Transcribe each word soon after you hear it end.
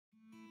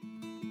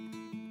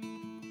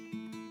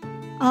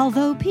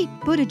Although Pete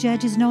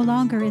Buttigieg is no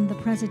longer in the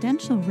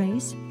presidential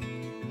race,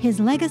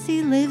 his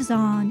legacy lives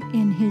on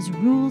in his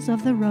rules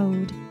of the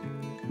road: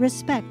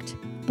 respect,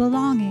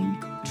 belonging,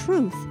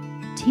 truth,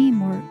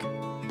 teamwork,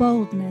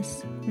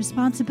 boldness,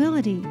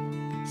 responsibility,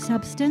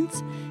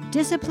 substance,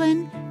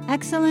 discipline,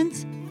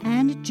 excellence,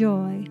 and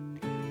joy.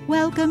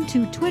 Welcome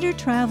to Twitter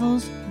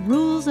Travel's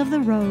Rules of the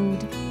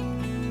Road.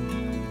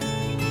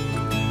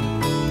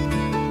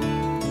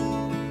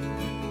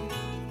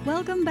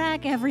 Welcome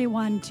back,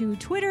 everyone, to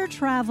Twitter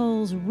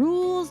Travel's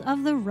Rules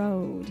of the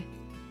Road.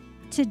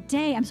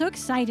 Today, I'm so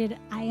excited,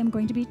 I am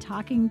going to be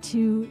talking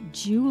to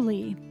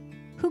Julie,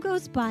 who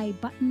goes by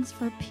Buttons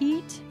for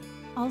Pete,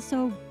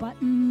 also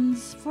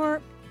Buttons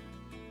for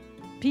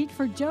Pete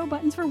for Joe,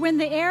 Buttons for Win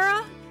the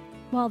Era.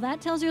 Well,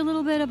 that tells you a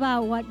little bit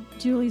about what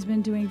Julie's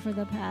been doing for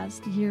the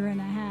past year and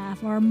a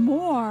half or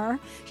more.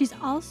 She's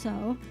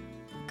also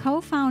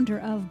co-founder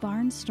of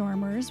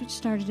Barnstormers, which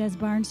started as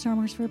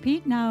Barnstormers for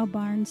Pete, now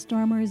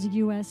Barnstormers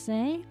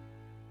USA.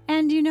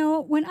 And, you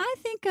know, when I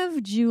think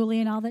of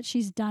Julie and all that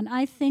she's done,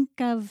 I think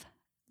of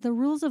the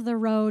rules of the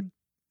road,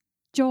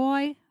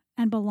 joy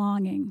and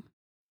belonging.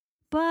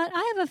 But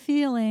I have a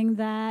feeling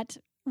that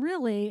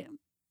really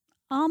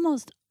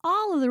almost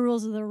all of the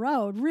rules of the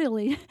road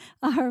really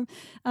are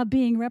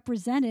being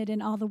represented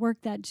in all the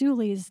work that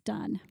Julie's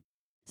done.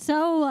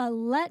 So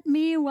let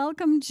me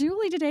welcome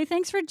Julie today.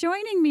 Thanks for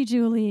joining me,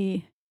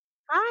 Julie.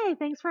 Hi,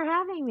 thanks for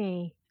having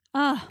me.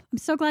 I'm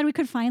so glad we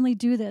could finally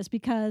do this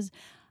because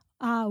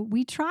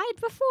we tried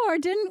before,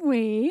 didn't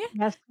we?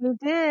 Yes, we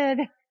did.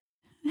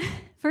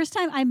 First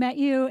time I met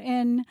you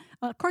in,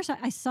 of course,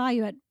 I saw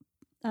you at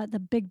the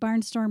big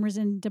Barnstormers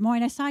in Des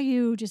Moines. I saw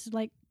you just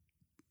like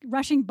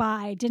rushing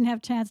by, didn't have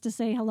a chance to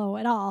say hello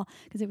at all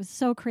because it was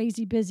so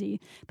crazy busy.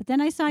 But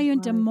then I saw you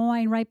in Des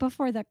Moines right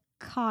before the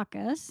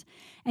caucus,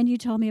 and you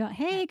told me about,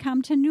 hey,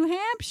 come to New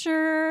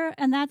Hampshire.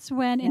 And that's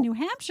when in New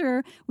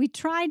Hampshire we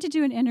tried to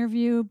do an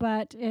interview,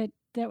 but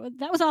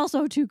that was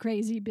also too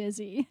crazy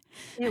busy.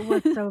 It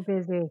was so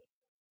busy.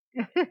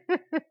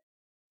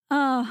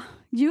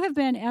 You have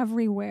been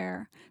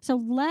everywhere. So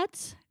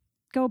let's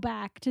go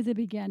back to the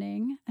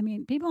beginning. I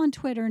mean, people on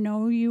Twitter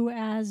know you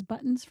as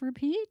Buttons for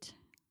Pete,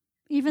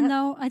 even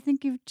though I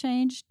think you've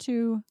changed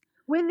to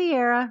Win the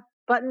Era,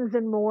 Buttons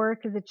and More,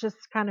 because it just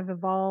kind of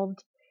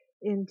evolved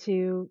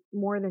into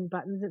more than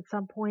buttons at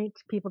some point.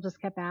 People just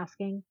kept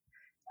asking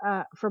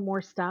for more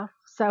stuff.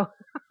 So,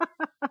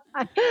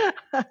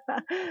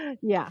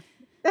 yeah.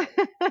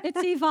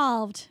 It's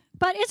evolved.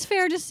 But it's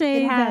fair to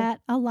say that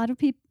a lot of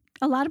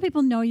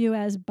people know you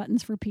as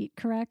Buttons for Pete,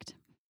 correct?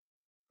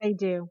 They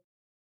do.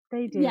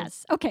 They do.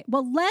 Yes. Okay.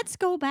 Well, let's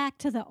go back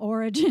to the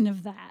origin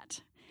of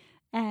that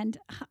and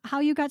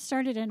how you got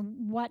started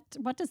and what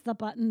does the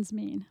buttons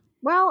mean?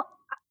 Well,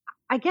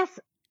 I guess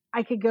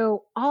I could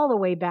go all the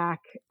way back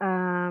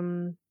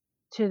to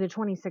the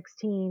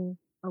 2016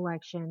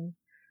 election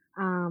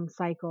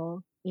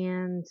cycle,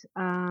 and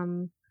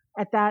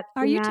at that,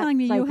 are you telling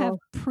me cycle, you have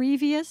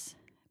previous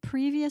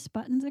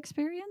buttons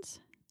experience?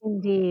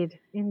 Indeed.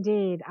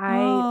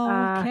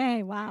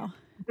 Okay, wow.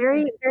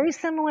 Very, very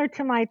similar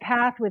to my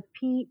path with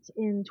Pete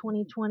in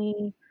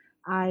 2020.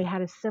 I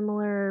had a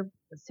similar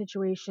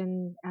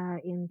situation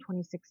in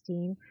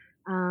 2016.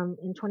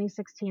 In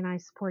 2016, I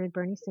supported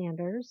Bernie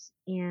Sanders,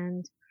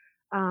 and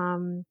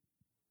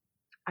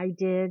I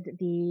did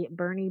the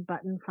Bernie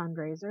Button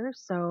fundraiser.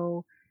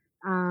 So,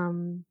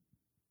 you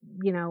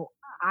know,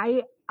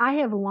 I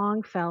have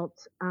long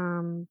felt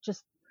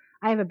just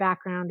I have a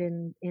background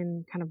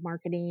in kind of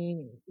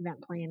marketing and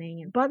event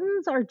planning, and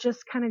buttons are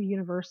just kind of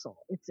universal.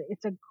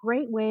 It's a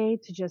great way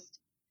to just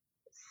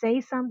say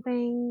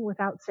something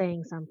without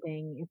saying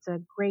something. It's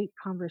a great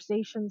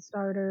conversation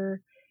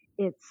starter.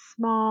 It's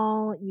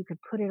small. You could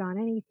put it on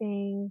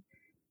anything,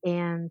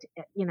 and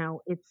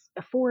it's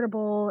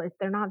affordable.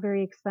 They're not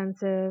very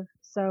expensive.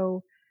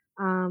 So,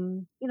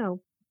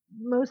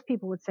 most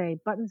people would say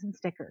buttons and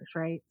stickers,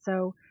 right?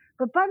 So,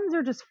 but buttons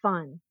are just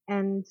fun,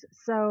 and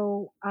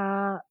so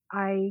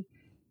I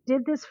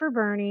did this for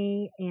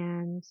Bernie,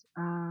 and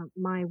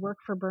my work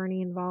for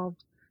Bernie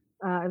involved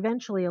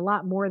eventually a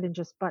lot more than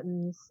just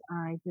buttons.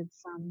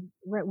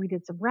 We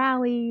did some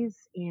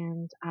rallies,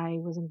 and I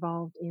was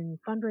involved in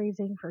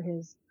fundraising for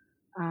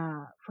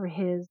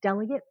his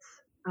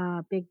delegates.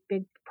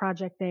 Big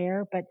project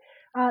there, but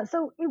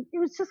so it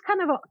was just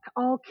kind of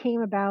all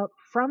came about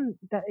from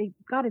that. It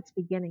got its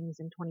beginnings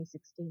in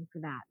 2016 for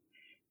that.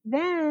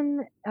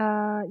 Then,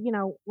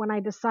 when I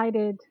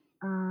decided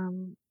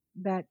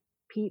that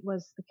Pete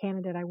was the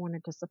candidate I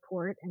wanted to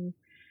support, and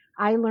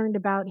I learned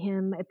about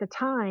him at the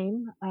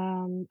time.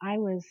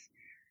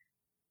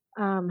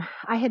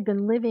 I had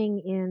been living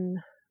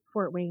in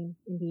Fort Wayne,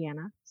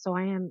 Indiana, so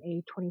I am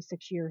a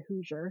 26-year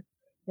Hoosier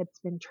that's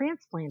been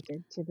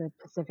transplanted to the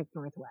Pacific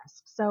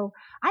Northwest. So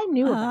I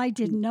knew about. I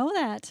didn't know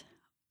that.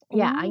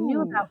 Yeah, I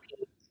knew about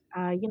Pete.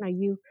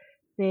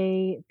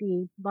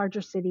 The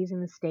larger cities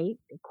in the state,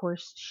 of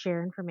course,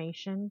 share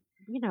information.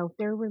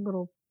 There were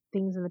little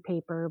things in the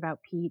paper about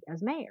Pete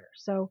as mayor.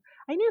 So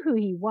I knew who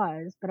he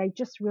was, but I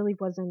just really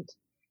wasn't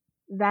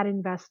that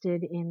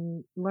invested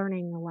in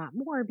learning a lot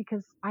more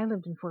because I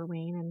lived in Fort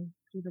Wayne and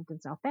he lived in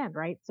South Bend,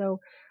 right? So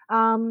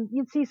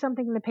you'd see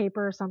something in the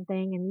paper or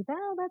something, and you thought,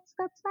 oh,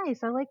 that's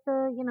nice. I like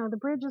the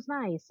bridge is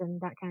nice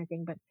and that kind of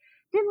thing, but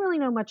didn't really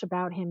know much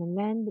about him. And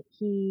then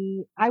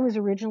I was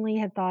originally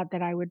had thought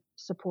that I would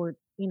support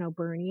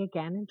Bernie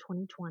again in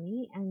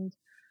 2020, and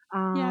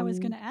Yeah, I was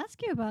going um, to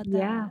ask you about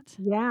yeah, that.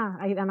 yeah.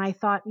 I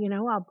thought,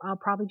 I'll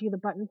probably do the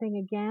button thing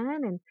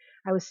again, and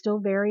I was still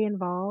very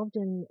involved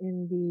in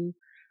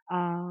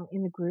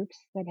the groups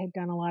that had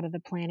done a lot of the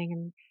planning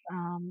and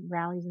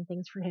rallies and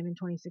things for him in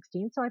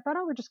 2016. So I thought,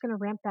 oh, we're just going to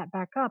ramp that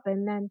back up,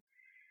 and then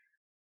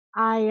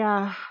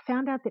I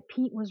found out that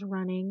Pete was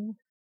running,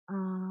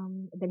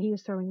 that he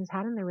was throwing his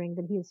hat in the ring,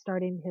 that he is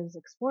starting his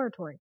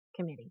exploratory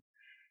committee,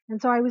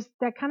 and so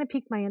that kind of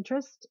piqued my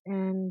interest,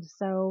 and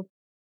so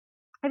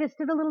I just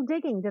did a little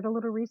digging, did a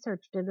little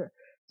research, did a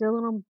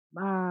little,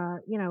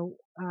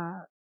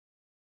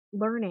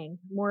 learning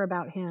more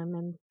about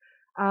him,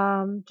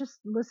 and just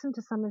listened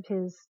to some of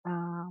his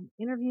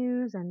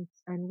interviews, and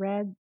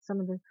read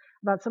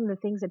about some of the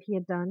things that he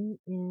had done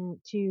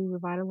to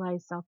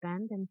revitalize South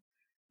Bend, and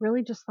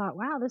really just thought,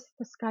 wow,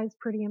 this guy's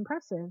pretty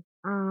impressive.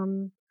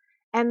 And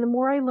the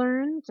more I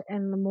learned,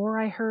 and the more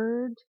I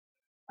heard,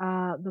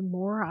 the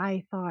more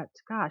I thought,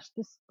 gosh,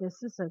 this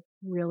is a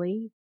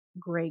really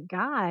great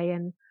guy.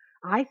 And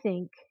I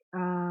think,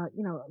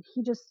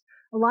 he just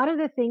a lot of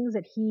the things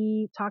that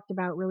he talked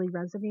about really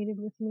resonated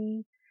with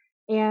me,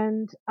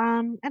 and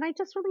I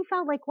just really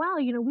felt like, wow,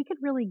 we could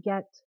really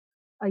get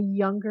a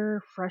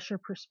younger, fresher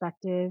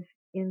perspective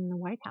in the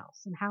White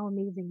House, and how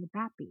amazing would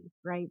that be,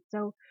 right?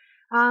 So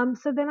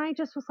then I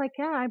just was like,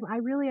 yeah,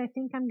 I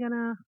think I'm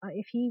gonna,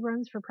 if he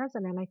runs for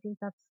president, I think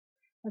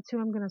that's who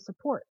I'm gonna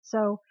support.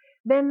 So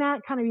then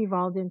that kind of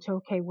evolved into,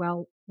 okay,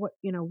 well, what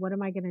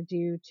am I gonna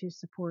do to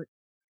support?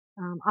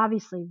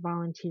 Obviously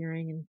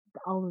volunteering and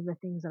all of the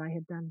things that I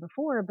had done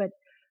before, but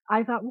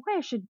I thought, well,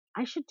 I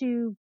should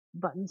do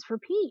buttons for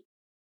Pete.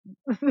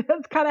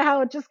 That's kind of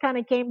how it just kind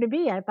of came to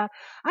be. I thought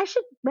I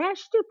should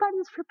do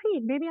buttons for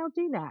Pete. Maybe I'll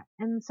do that.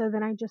 And so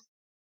then I just,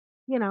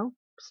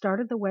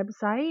 started the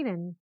website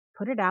and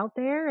put it out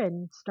there,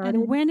 and And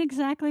started. when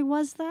exactly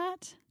was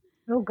that?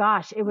 Oh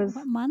gosh, it was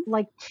What month?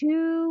 like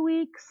 2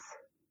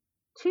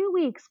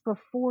 weeks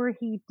before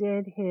he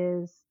did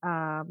his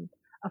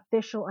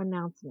official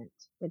announcement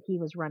that he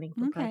was running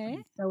for Okay.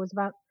 president. So it was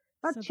about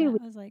So two that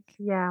weeks. was like,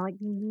 Yeah, like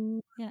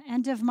yeah,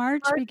 end of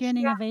March, March.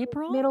 beginning Yeah, of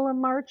April. middle of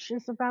March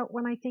is about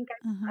when I think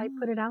I Uh-huh.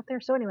 put it out there.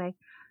 So anyway,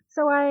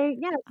 so I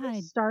I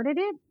just started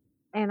it,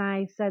 and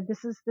I said,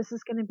 this is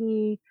going to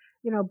be,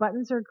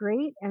 buttons are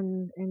great,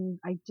 and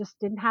I just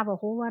didn't have a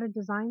whole lot of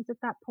designs at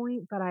that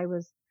point, but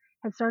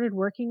had started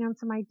working on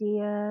some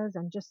ideas,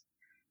 and just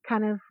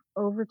kind of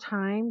over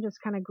time just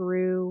kind of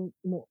grew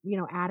more,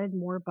 added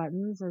more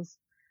buttons as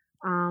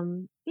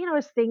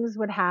things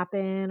would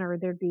happen, or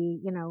there'd be,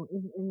 in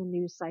the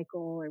news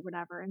cycle or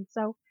whatever. And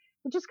so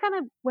it just kind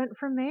of went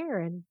from there,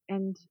 and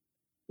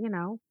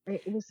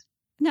it was,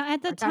 Now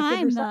at the like, I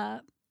figured time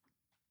the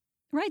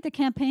right, the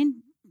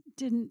campaign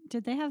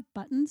did they have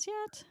buttons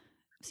yet?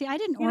 See, I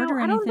didn't order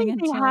I don't anything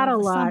think they had until a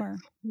the lot. summer.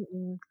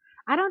 Mm-mm.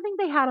 I don't think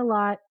they had a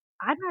lot.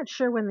 I'm not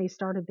sure when they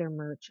started their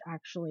merch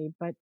actually,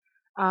 but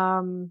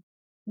um,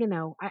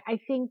 I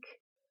think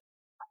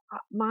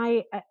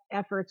my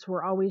efforts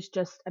were always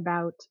just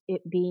about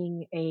it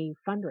being a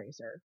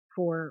fundraiser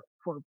for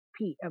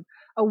Pete,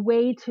 a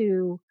way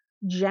to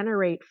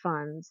generate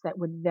funds that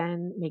would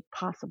then make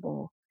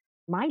possible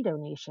my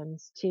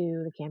donations to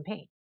the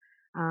campaign.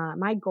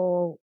 My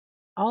goal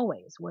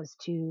always was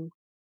to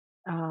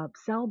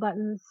sell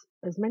buttons,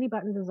 as many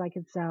buttons as I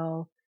could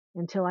sell,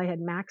 until I had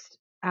maxed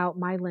out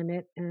my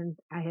limit, and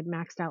I had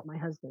maxed out my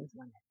husband's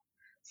limit.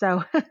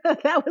 So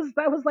that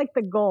was like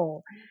the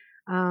goal.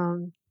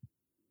 Um,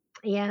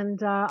 and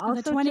The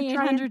also to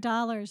try and,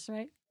 $2,800,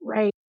 right?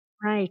 right,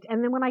 right.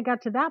 And then when I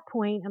got to that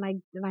point, and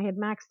I had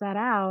maxed that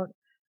out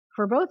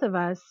for both of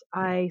us,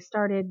 I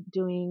started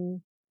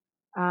doing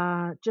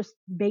just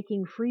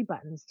baking free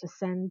buttons to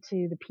send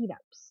to the Pete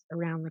ups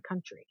around the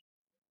country.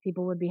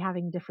 People would be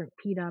having different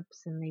Pete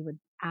ups, and they would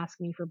ask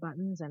me for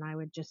buttons, and I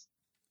would just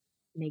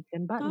make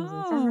them buttons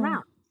and send them Oh.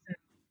 out.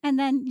 And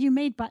then you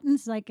made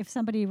buttons like if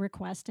somebody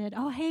requested,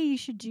 "Oh, hey, you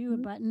should do a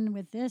Mhm. button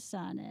with this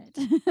on it."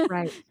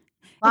 Right.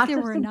 If Lots there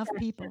of were enough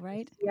people, suggestions.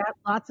 right? Yep,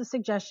 lots of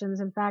suggestions.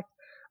 In fact,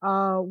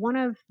 I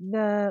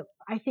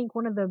think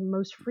one of the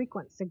most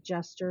frequent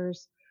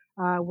suggesters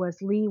was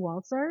Lee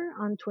Walzer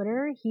on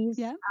Twitter.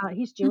 Yeah.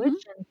 He's Jewish,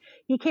 Mhm. and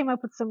he came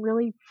up with some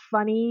really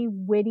funny,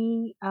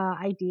 witty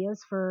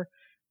ideas for,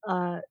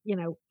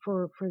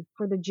 for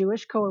the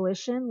Jewish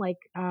coalition, like,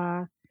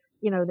 that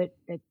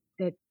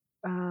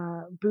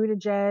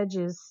Buttigieg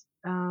is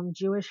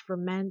Jewish for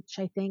Mensch,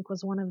 I think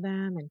was one of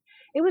them, and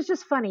it was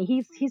just funny.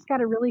 He's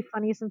got a really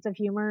funny sense of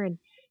humor, and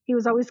he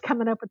was always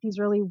coming up with these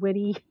really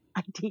witty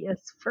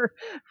ideas for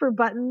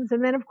buttons.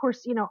 And then, of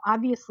course,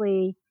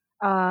 obviously,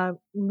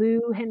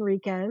 Lou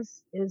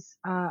Henriquez is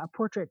a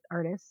portrait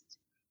artist.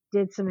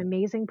 Did some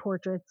amazing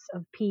portraits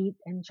of Pete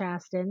and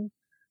Chasten.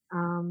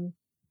 Um,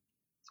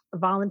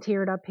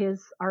 volunteered up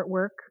his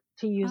artwork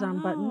to use on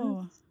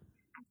buttons.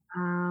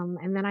 Oh.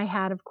 And then I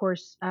had, of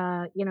course,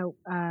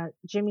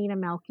 Jimena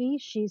Melky.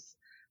 She's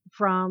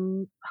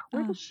from,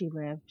 where Oh. does she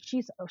live?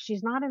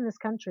 She's not in this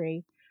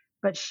country,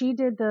 but she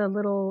did the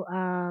little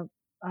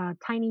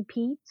Tiny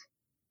Pete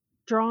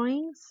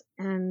drawings,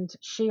 and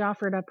she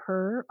offered up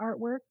her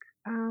artwork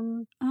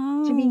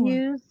to be Oh.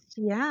 used.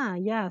 Yeah,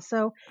 yeah.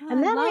 So, Oh,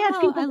 and then I had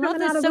I people love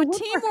coming out this. of the So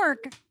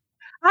woodwork. teamwork.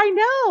 I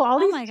know all Oh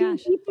these my Team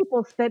gosh. P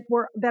people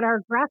that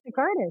are graphic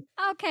artists.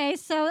 Okay,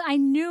 so I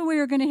knew we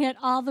were going to hit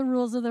all the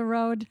rules of the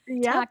road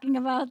Yep, talking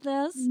about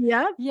this.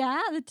 yep,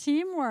 Yeah, the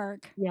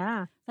teamwork.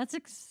 yeah. That's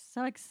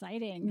so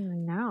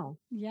exciting. No,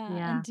 Yeah, and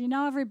yeah. do you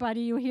know,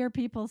 everybody, you hear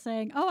people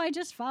saying, "Oh, I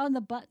just found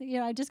the button.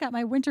 I just got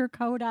my winter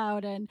coat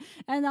out, and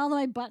all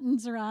my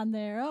buttons are on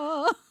there."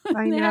 Oh,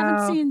 I they haven't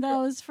know. seen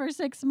those for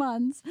 6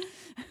 months.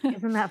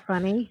 Isn't that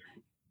funny?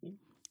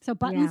 So Yeah,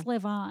 buttons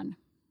live on.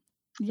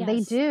 they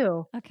Yes.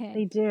 do. Okay.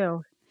 They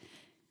do.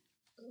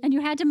 And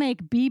you had to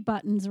make bee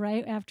buttons,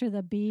 right? After uh,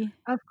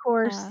 Of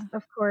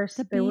course,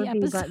 the there bee were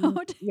bee buttons.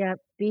 episode. Yep,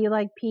 be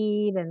like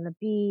Pete and the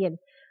bee, and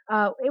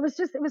it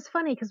was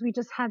funny because we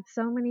just had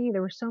so many.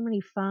 There were so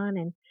many fun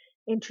and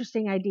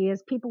interesting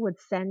ideas. People would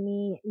send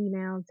me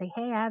email and say,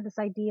 "Hey, I have this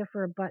idea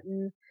for a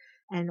button,"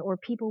 and or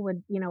people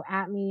would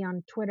at me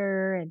on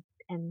Twitter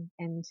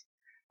and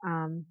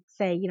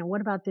say,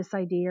 what about this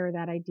idea or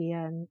that idea,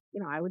 and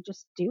I would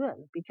just do it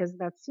because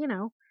that's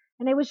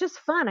and it was just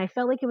fun. I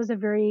felt like it was a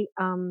very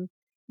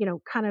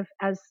kind of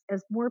as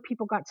more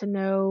people got to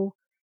know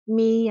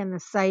me and the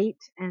site,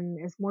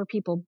 and as more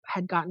people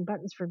had gotten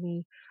buttons for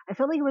me, I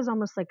felt like it was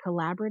almost like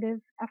collaborative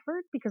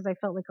effort because I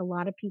felt like a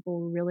lot of people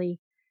were really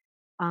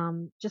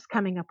just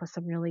coming up with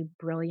some really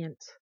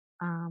brilliant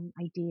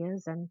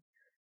ideas and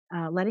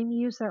letting me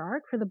use their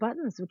art for the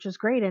buttons, which is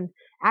great. And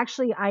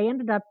actually, I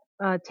ended up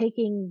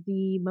taking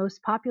the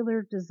most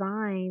popular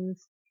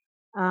designs,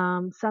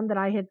 some that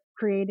I had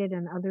created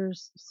and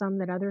some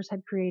that others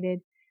had created,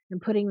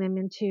 and putting them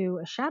into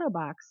a shadow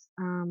box,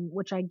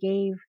 which I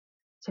gave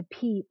to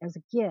Pete as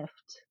a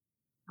gift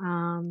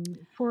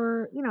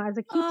for, as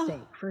a Oh,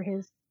 keepsake for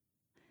his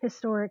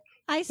historic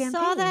I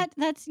saw campaign.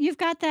 that. You've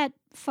got that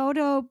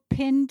photo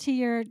pinned to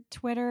your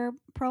Twitter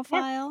Yes.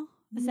 profile.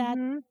 Is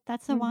hmm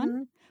that's the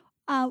one?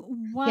 hmm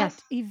What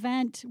Yes.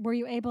 event were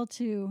you able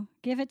to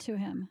give it to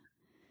him?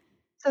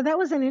 So that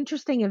was an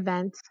interesting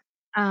event.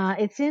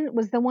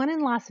 Was the one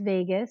in Las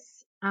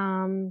Vegas.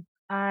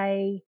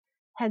 I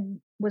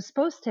was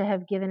supposed to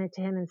have given it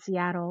to him in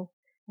Seattle,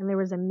 and there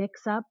was a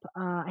mix up.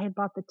 I had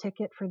bought the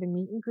ticket for the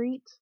meet and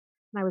greet,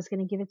 and I was going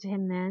to give it to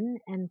him then.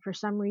 And for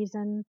some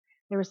reason,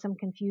 there was some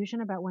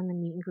confusion about when the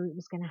meet and greet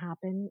was going to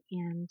happen,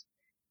 and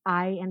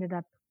I ended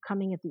up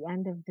coming at the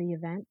end of the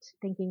event,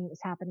 thinking it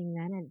was happening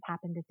then, and it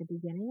happened at the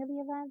beginning of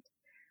the event.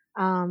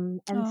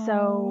 And Oh,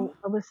 so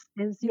it was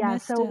you yeah,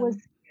 missed so it was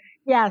him.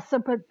 yeah, so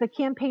but the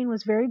campaign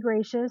was very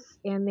gracious,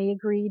 and they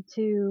agreed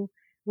to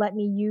let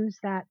me use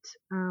that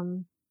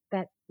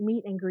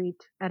meet and greet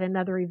at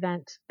another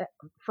event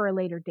for a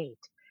later date.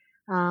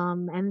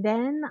 And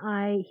then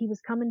he was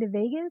coming to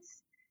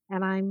Vegas,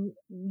 and I'm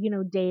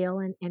Dale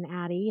and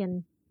Addie,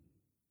 and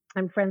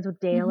I'm friends with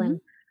Dale, Mm-hmm. and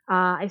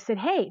I said,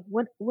 hey,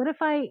 what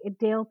if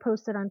Dale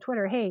posted on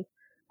Twitter, hey,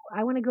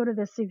 I want to go to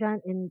this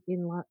event in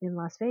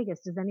Las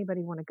Vegas. Does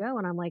anybody want to go?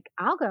 And I'm like,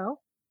 I'll go.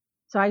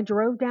 So I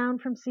drove down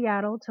from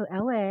Seattle to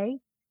LA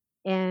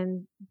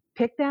and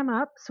picked them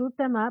up, swooped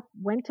them up,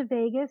 went to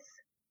Vegas,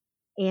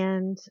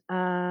 and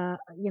I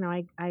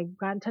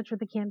got in touch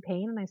with the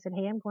campaign and I said,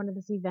 hey, I'm going to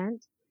this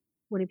event.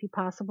 Would it be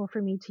possible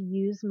for me to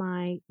use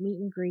my meet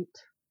and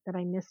greet that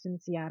I missed in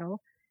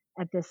Seattle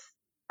at this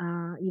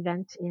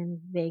event in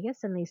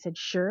Vegas? And they said,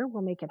 sure,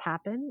 we'll make it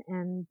happen,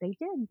 and they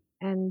did.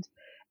 And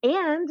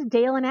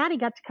Dale and Addie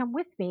got to come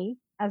with me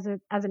as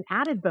an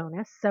added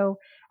bonus. So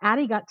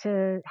Addie got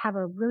to have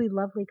a really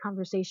lovely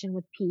conversation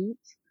with Pete,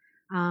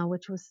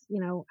 which was,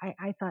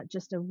 I thought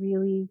just a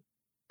really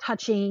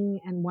touching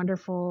and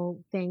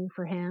wonderful thing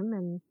for him,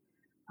 and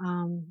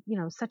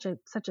such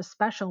a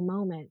special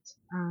moment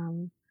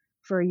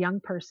for a young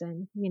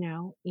person,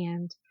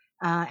 and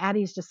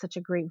Addie's just such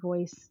a great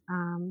voice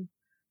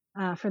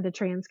for the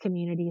trans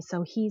community.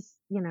 So he's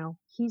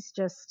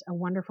just a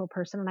wonderful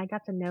person, and I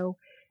got to know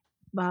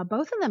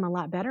both of them a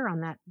lot better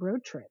on that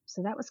road trip.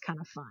 So that was kind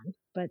of fun.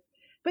 But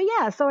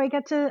yeah, so I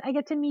get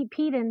to meet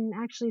Pete and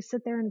actually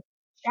sit there and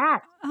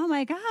chat. Oh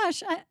my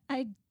gosh,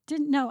 I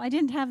didn't know. I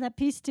didn't have that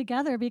piece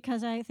together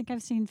because I think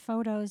I've seen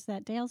photos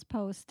that Dale's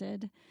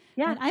posted.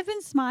 Yeah. And I've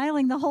been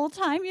smiling the whole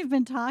time you've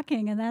been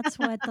talking, and that's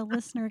what the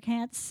listener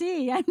can't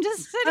see. I'm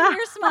just sitting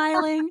here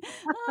smiling.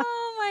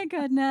 Oh my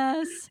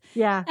goodness.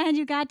 Yeah. And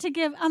you got to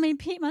give, I mean,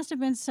 Pete must have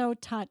been so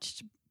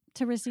touched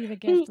to receive a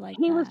gift He like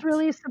he was that.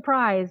 really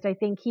surprised. I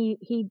think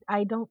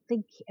I don't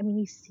think, I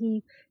mean,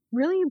 he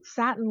really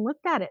sat and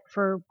looked at it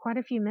for quite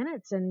a few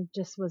minutes and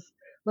just was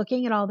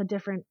looking at all the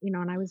different,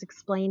 and I was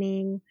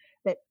explaining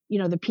that,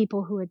 the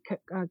people who had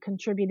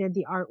contributed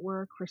the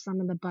artwork for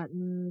some of the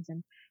buttons,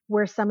 and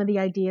where some of the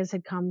ideas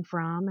had come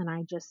from. And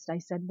I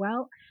said,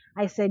 well,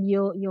 I said,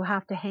 you'll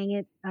have to hang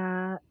it,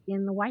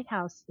 in the White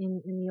House,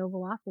 in the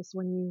Oval Office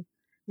when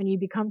you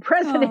become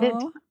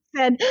president. Oh,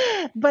 Said,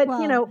 but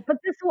well, but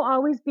this will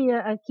always be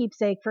a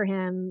keepsake for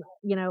him.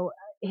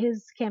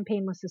 His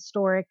campaign was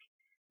historic,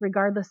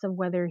 regardless of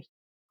whether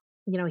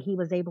he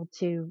was able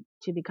to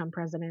become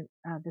president,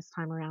 this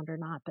time around or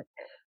not.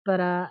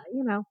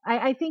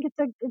 I think it's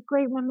a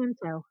great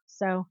memento.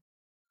 So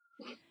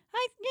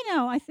I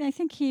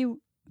think he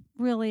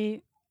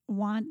really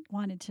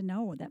wanted to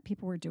know that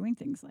people were doing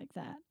things like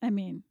that. I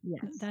mean,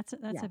 yes, that's a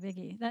yes,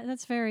 biggie.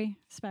 That's very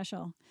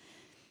special.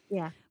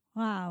 yeah.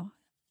 Wow.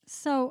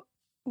 So,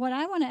 what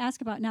I want to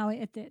ask about now,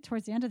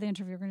 towards the end of the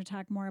interview, we're going to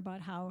talk more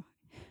about how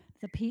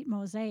the Pete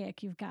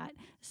Mosaic. You've got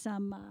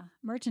some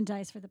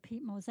merchandise for the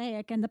Pete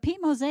Mosaic, and the Pete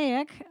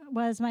Mosaic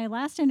was my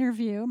last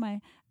interview, my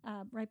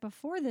right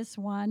before this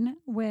one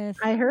with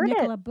I heard it.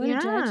 Nicola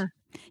Buttigieg.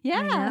 Yeah,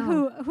 I Yeah,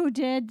 know. who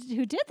did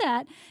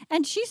that,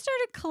 and she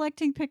started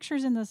collecting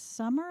pictures in the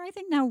summer. I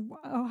think. Now,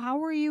 how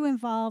were you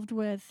involved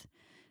with?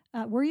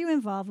 Were you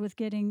involved with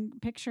getting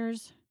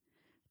pictures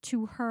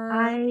to her?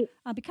 I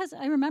Because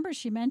I remember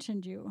she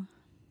mentioned you.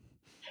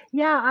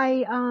 Yeah,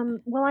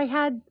 well, I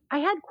had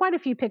quite a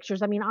few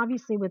pictures. I mean,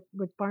 obviously with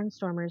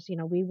Barnstormers,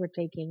 we were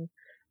taking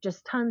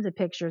just tons of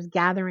pictures,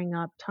 gathering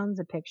up tons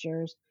of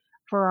pictures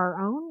for our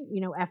own,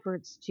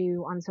 efforts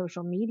to on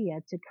social media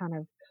to kind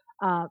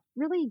of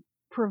really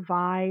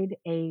provide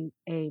a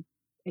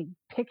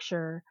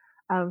picture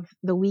of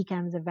the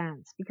weekend's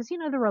events, because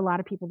there were a lot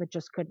of people that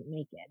just couldn't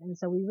make it, and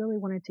so we really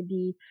wanted to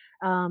be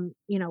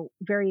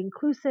very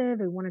inclusive.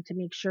 We wanted to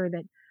make sure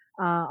that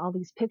all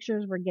these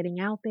pictures were getting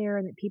out there,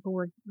 and that people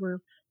were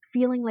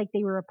feeling like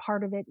they were a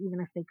part of it, even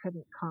if they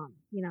couldn't come.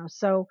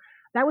 So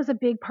that was a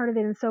big part of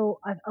it. And so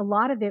a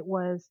lot of it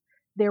was,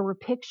 there were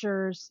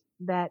pictures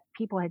that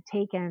people had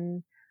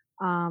taken,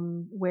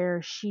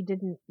 where she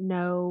didn't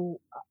know,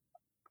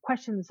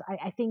 questions.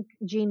 I think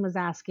Jean was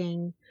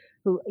asking,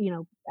 who,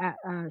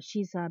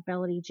 she's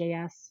Bellady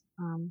JS,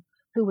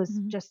 who was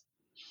Hmm. just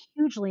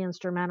hugely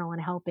instrumental in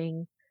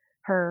helping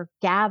her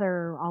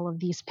gather all of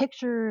these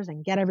pictures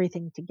and get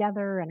everything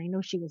together. And I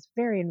know she was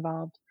very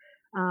involved,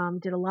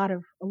 did a lot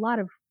of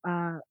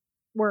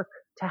work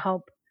to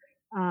help,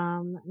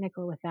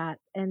 Nicola with that.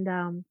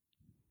 And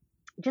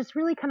just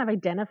really kind of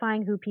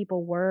identifying who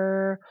people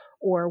were,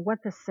 or what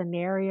the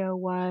scenario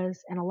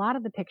was. And a lot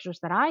of the pictures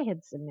that I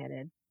had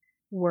submitted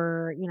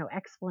were,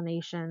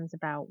 explanations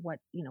about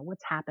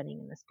what's happening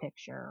in this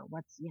picture,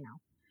 what's,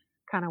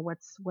 kind of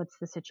what's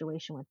the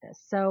situation with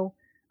this. So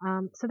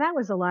that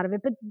was a lot of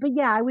it. But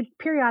yeah, I would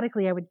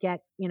periodically, I would get,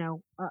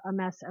 a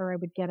mess, or I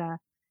would get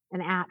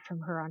an at from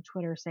her on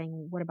Twitter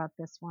saying, what about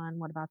this one?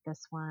 What about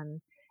this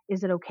one?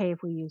 Is it okay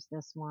if we use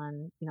this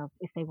one?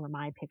 If they were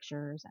my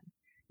pictures. And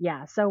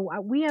yeah, so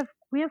we have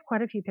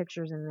quite a few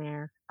pictures in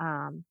there,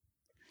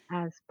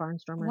 as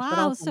Barnstormers, but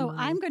Wow. also So mine.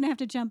 I'm going to have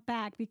to jump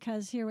back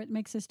because here what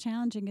makes this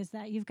challenging is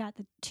that you've got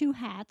the two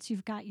hats,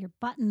 you've got your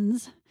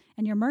buttons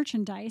and your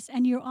merchandise,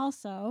 and you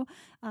also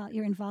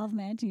your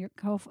involvement.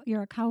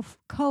 You're a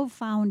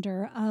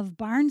co-founder of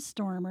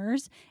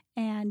Barnstormers,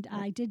 and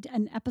Yep. I did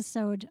an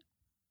episode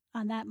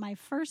on that my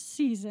first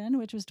season,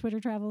 which was Twitter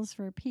Travels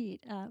for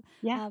Pete.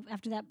 Yeah.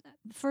 After that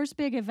first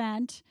big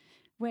event,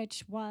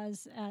 which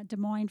was Des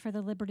Moines for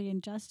the Liberty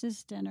and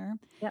Justice Dinner,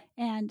 Yep.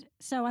 and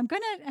so I'm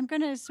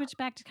gonna switch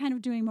back to kind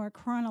of doing more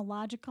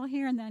chronological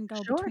here, and then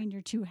go Sure. between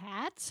your two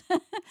hats,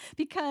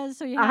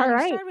 because All you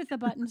right. started with the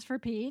buttons for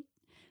Pete,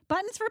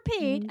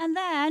 Mhm. and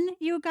then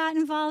you got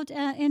involved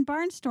in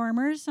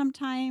Barnstormers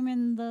sometime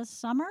in the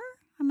summer.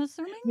 I'm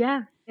assuming.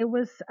 Yeah, it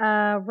was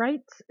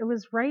right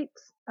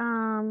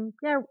in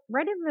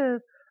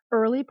the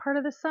early part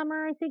of the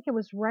summer. I think it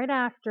was right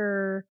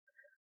after,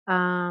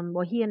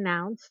 well, he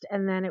announced,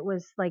 and then it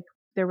was like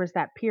there was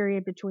that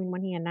period between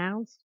when he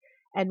announced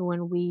and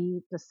when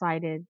we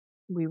decided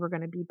we were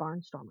going to be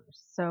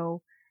Barnstormers.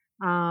 So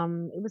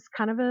it was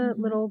kind of a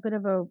Mm-hmm. little bit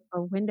of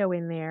a window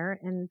in there.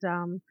 And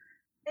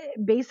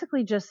it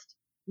basically just,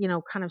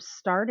 kind of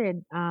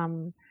started,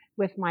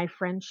 with my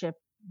friendship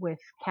with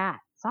Kat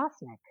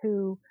Sosnick,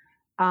 who,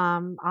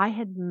 I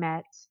had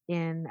met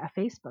in a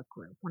Facebook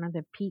group, one of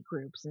the Pete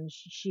groups. And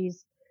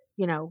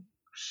you know,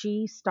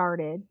 she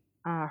started,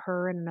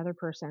 her and another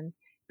person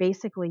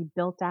basically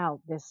built out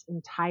this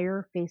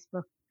entire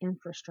Facebook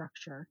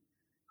infrastructure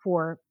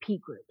for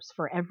Pete groups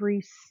for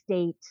every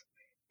state,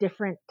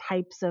 different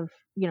types of,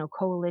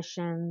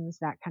 coalitions,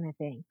 that kind of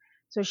thing.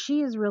 So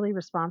she is really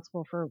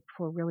responsible for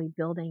really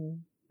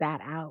building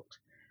that out.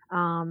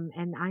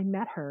 And I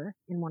met her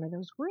in one of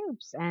those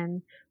groups,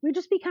 and we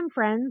just become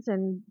friends.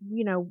 And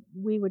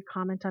we would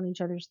comment on each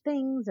other's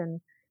things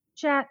and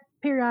chat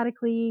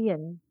periodically,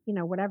 and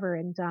whatever.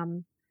 And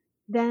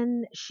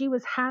then she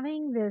was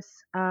having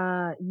this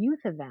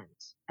youth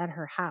event at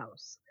her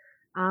house,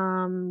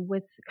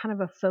 with kind of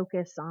a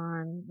focus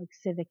on like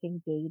civic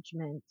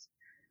engagement,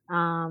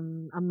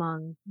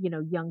 among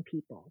young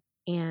people.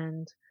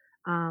 And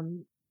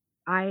um,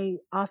 I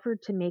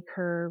offered to make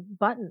her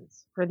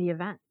buttons for the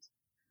event.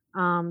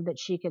 that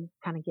she could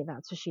kind of give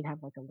out. So she'd have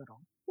like a little,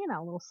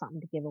 a little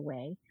something to give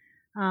away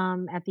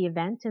at the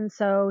event. And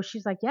so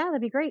she's like, yeah,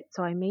 that'd be great.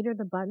 So I made her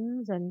the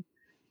buttons, and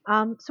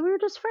so we were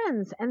just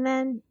friends. And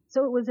then,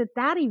 so it was at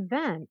that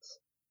event,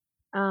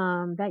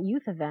 that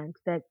youth event,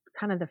 that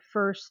kind of the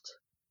first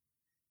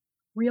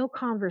real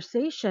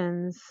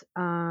conversations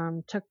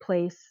took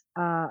place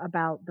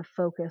about the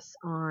focus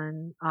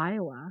on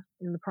Iowa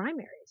in the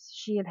primaries.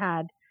 She had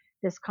had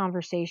this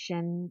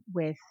conversation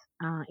with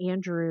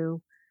Andrew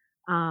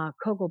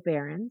Kogel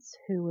Barons,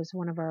 who was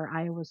one of our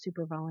Iowa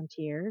super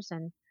volunteers,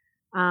 and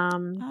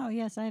Oh,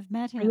 yes, I've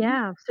met him.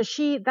 yeah, so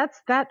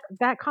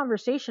that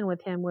conversation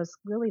with him was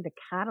really the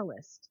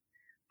catalyst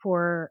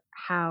for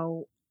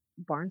how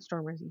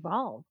Barnstormers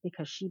evolved,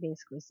 because she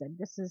basically said,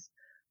 this is,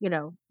 you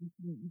know,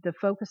 the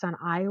focus on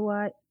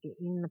Iowa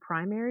in the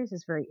primaries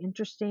is very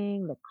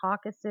interesting. The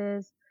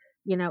caucuses,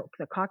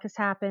 the caucus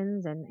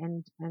happens,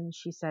 and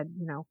she said,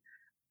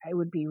 it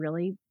would be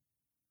really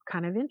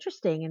kind of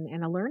interesting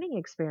and a learning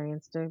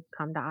experience to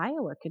come to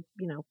Iowa. Could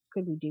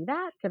we do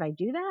that? Could I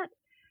do that?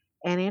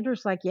 And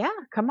Andrew's like, yeah,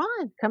 come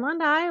on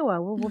to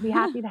Iowa. We'll be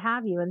happy to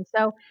have you. And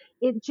so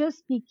it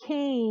just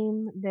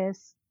became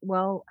this,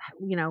 well,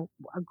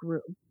 a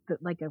group,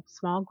 like a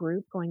small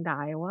group going to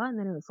Iowa. And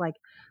then it was like,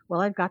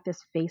 well, I've got this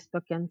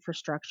Facebook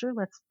infrastructure.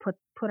 Let's put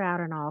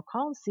out an all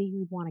call, see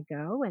who'd want to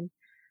go. And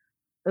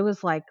it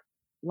was like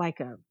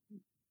a,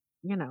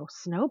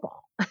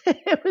 snowball.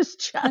 It was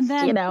And just,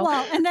 then,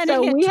 and then it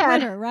so hit we had,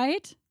 Twitter,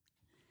 right?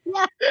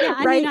 yeah, Yeah,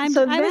 I mean, right.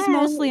 So I was then,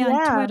 mostly on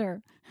yeah.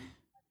 Twitter.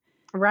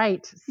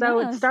 Right. So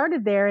it Yes.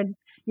 started there, and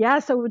yeah,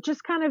 so it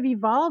just kind of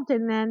evolved,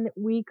 and then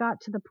we got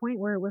to the point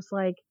where it was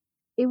like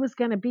it was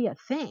going to be a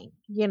thing.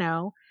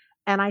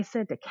 And I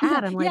said to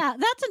Kat, I'm like, Yeah,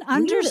 that's an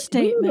we need a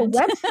understatement.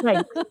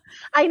 website.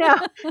 I know.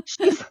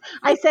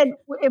 I said,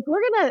 if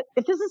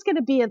this is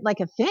gonna be like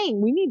a thing,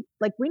 we need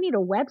a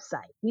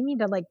website. We need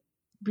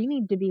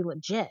to be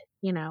legit.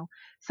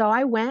 So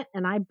I went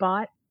and I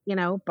bought,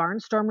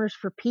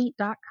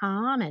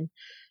 barnstormersforpete.com, and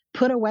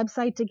put a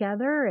website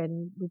together,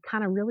 and we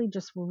kind of really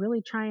just were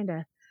really trying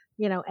to,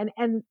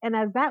 and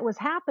as that was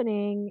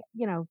happening,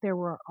 there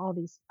were all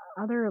these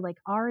other, like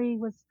Ari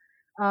was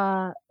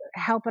uh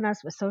helping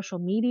us with social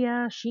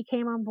media. She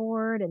came on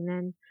board, and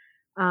then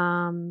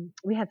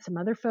we had some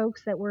other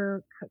folks that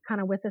were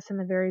kind of with us in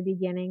the very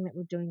beginning that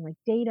were doing like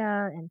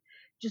data, and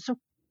just so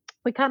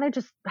we kind of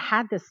just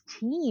had this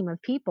team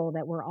of people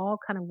that were all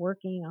kind of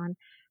working on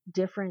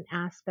different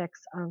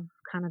aspects of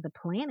kind of the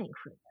planning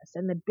for this.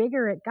 And the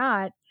bigger it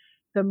got,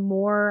 the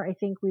more I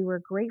think we were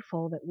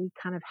grateful that we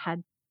kind of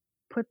had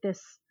put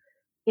this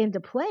into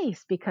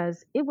place,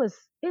 because it was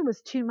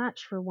too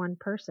much for one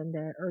person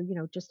to, or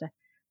just a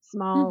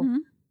small Mm-hmm.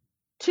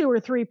 2 or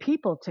 3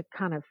 people to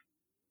kind of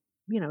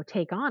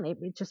take on it.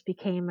 It just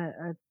became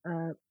a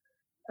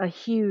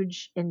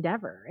huge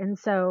endeavor. And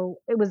so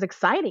it was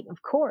exciting,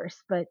 of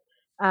course, but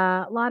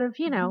a lot of,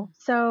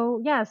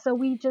 so yeah, so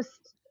we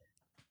just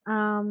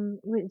kind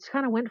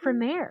of went from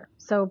there.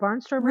 So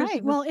Barnstormers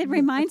Right. Well, it that's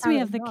reminds how me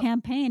it of the evolved.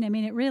 campaign. I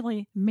mean, it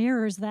really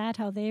mirrors that,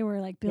 how they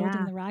were like building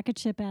Yeah. the rocket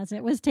ship as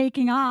it was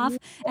taking off.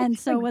 And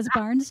so was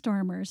Exactly.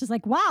 Barnstormers. It's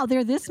like, wow,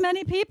 there are this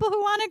many people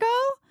who want to go?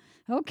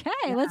 Okay,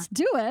 Yeah. let's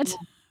do it.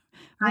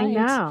 I Right.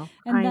 know.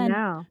 And I then,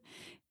 know.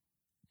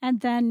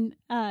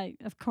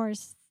 of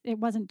course, it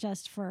wasn't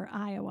just for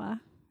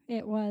Iowa,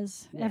 it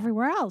was Yeah.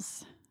 everywhere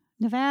else.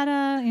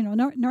 Nevada,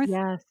 North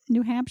Yes.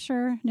 New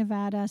Hampshire,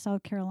 Nevada,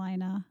 South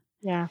Carolina,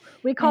 Yeah.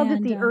 We called it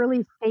and the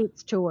early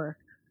states tour.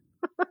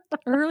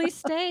 early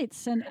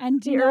states. And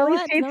you The know early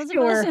what? states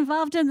tour.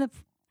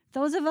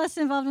 Those of us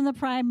involved in the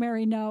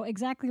primary know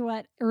exactly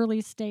what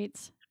early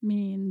states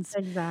means.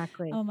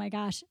 Exactly. Oh my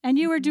gosh. And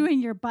you were Mhm.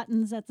 doing your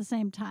buttons at the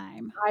same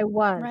time, I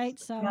was. right?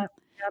 So Yep.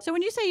 Yep. so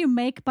when you say you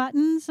make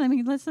buttons, I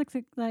mean, let's look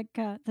at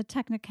the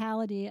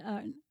technicality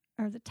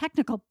or the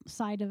technical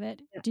side of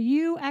it. Yeah. Do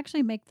you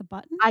actually make the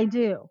button? I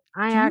do.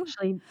 I Do you?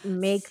 actually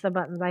make the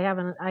buttons.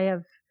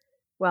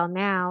 Well,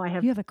 now I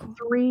have You have you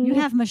 3.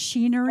 have Yes,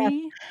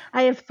 machinery,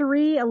 I have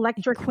 3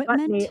 electric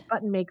equipment.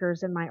 button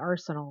makers in my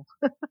arsenal.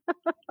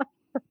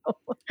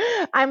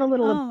 I'm a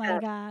little Oh my obsessed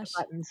with gosh.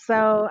 buttons.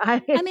 So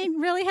I mean,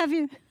 really, have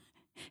you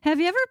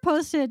ever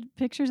posted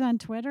pictures on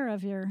Twitter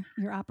of your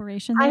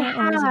operation I there,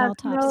 or is it have. all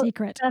top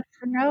secret?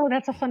 No,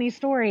 that's a funny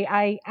story.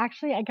 I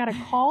got a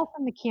call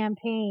from the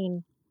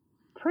campaign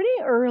pretty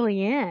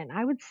early in.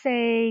 I would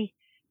say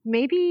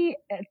maybe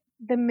at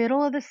the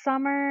middle of the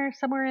summer,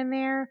 somewhere in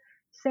there,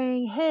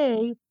 saying,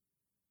 "Hey,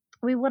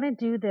 we want to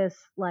do this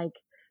like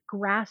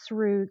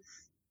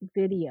grassroots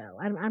video."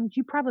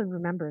 You probably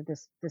remember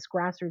this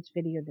grassroots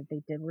video that they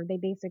did, where they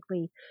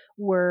basically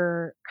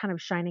were kind of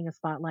shining a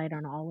spotlight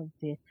on all of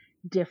the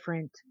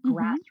different Mm-hmm.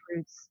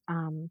 grassroots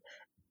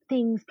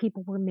things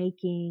people were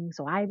making.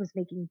 So I was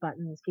making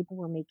buttons. People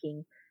were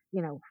making,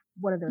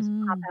 what are those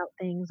pop Mm. out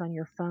things on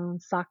your phone?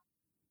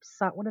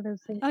 What are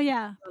those things Oh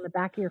yeah, on the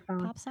back of your phone?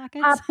 pop Pop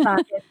sockets.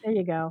 sockets. There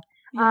you go.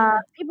 Yeah.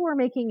 People were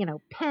making,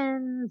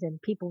 pens,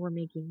 and people were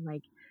making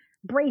like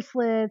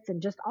bracelets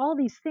and just all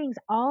these things,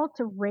 all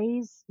to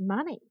raise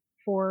money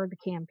for the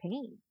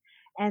campaign.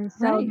 And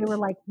so they Right. were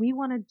like, we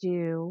want to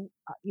do,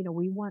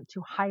 we want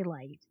to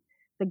highlight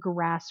the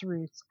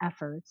grassroots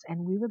efforts, and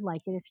we would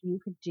like it if you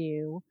could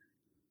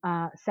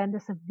send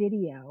us a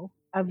video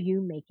of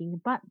you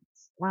making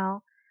buttons.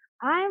 Well,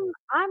 I'm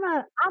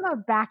I'm a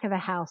back of the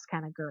house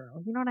kind of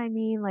girl. You know what I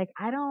mean? Like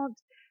I don't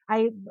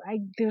I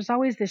there's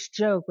always this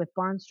joke with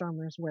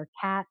Barnstormers where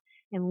Kat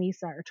and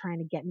Lisa are trying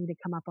to get me to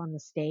come up on the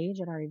stage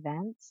at our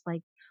events,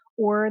 like,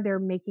 or they're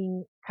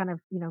making kind of,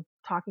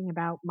 talking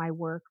about my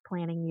work,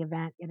 planning the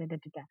event. Da, da, da,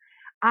 da.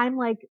 I'm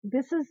like,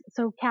 this is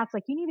so Kat's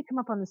like, you need to come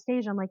up on the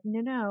stage. I'm like,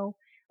 no, no.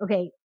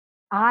 Okay,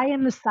 I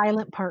am the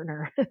silent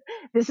partner.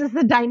 This is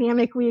the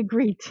dynamic we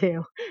agreed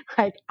to.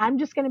 Like, I'm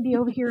just going to be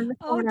over here in the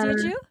Oh, corner, did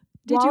you?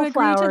 Did you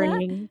agree to that?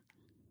 wallflowering.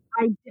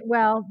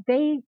 Well,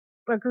 they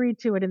agreed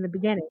to it in the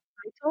beginning.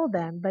 I told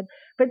them, but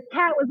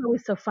Kat was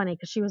always so funny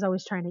because she was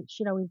always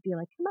she'd always be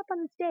like, "Come up on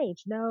the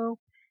stage." No,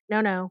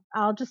 no, no.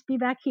 I'll just be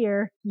back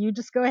here. You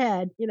just go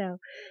ahead.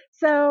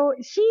 So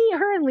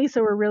her and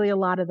Lisa were really a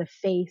lot of the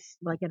face,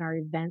 like in our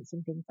events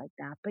and things like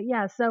that. But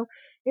yeah, so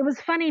it was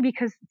funny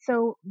because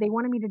so they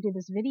wanted me to do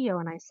this video,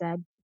 and I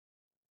said,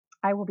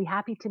 I will be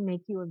happy to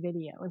make you a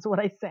video, is what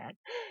I said.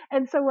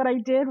 And so what I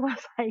did was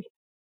I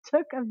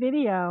took a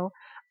video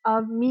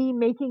of me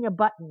making a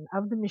button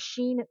of the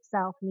machine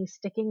itself, me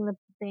sticking the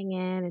thing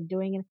in and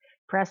doing it,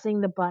 pressing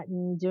the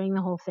button, doing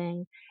the whole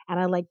thing. And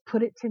I like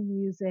put it to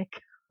music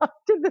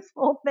to this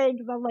whole thing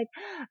because I'm like,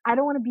 I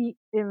don't want to be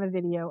in the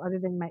video other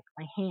than my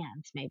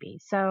hands maybe.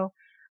 So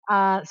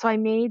I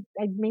made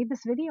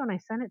this video and I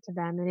sent it to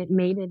them, and it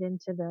made it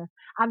into the,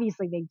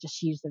 obviously they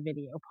just used the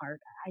video part.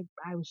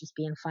 I was just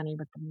being funny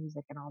with the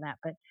music and all that,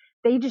 but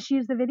they just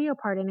used the video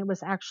part, and it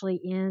was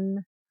actually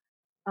in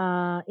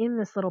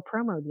this little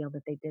promo deal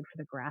that they did for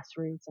the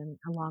grassroots, and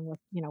along with,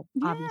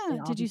 obviously Yeah.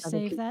 all Did you these other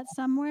save that people.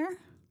 somewhere?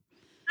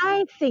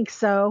 I think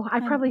so.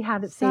 I probably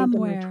have it saved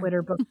in my Somewhere.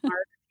 Twitter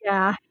bookmark.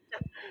 Yeah.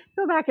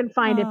 Go back and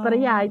find it. But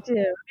yeah, Oh, I do. I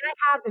mean,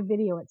 I have the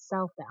video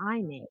itself that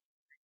I made.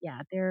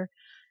 Yeah, so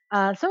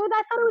I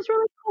thought it was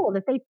really cool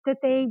that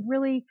they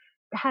really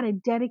had a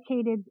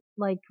dedicated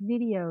like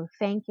video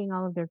thanking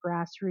all of their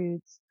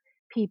grassroots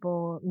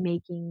people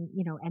making,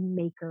 and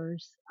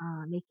makers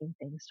making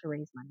things to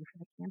raise money for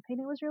the campaign.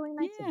 It was really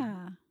nice of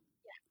them.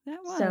 yeah.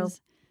 That So,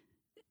 was.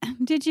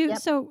 Did you? yep.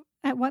 So,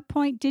 at what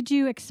point did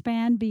you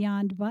expand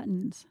beyond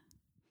buttons?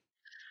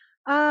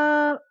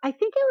 I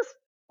think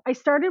I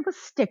started with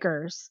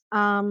stickers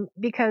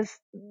because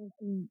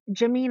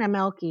Jamina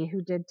Melky,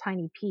 who did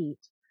Tiny Pete,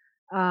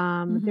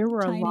 there were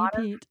a Tiny lot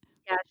of, Pete.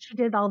 yeah, she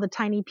did all the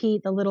Tiny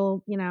Pete, the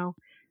little,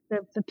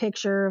 the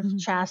picture of Mhm.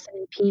 Chastity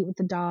and Pete with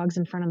the dogs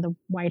in front of the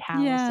White House.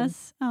 And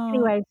Yes. Oh,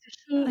 anyway, so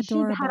she had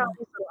all adorable.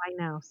 these little, I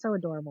know, so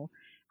adorable.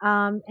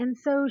 And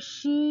so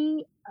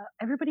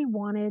everybody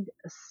wanted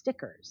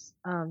stickers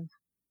of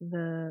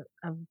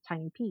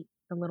Tiny Pete,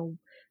 the little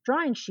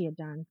drawing she had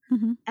done.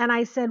 Hmm. And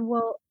I said,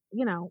 well,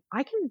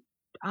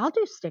 I'll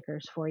do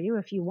stickers for you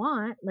if you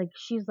want. Like,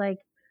 she's like,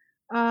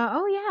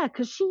 oh yeah,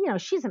 because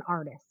she's an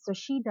artist, so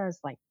she does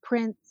like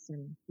prints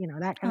and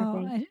that kind of Oh,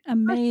 thing. Plus,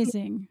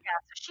 amazing.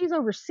 so she's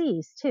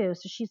overseas too,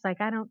 so she's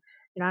like, I don't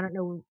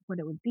know what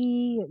it would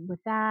be with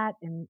that,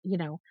 and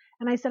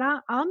I said,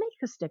 I'll make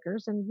the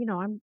stickers, and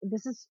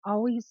this is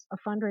always a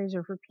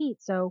fundraiser for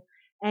Pete, so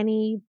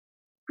any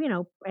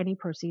any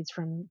proceeds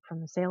from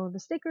the sale of the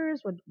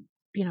stickers would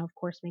of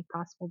course make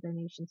possible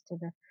donations to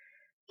the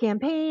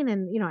campaign,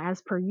 and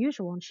as per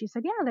usual. And she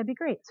said, yeah, that'd be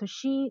great. So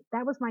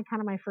that was my kind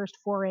of my first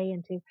foray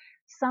into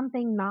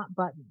something not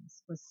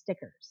buttons, was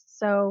stickers.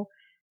 So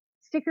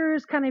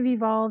stickers kind of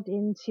evolved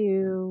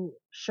into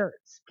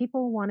shirts.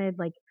 People wanted,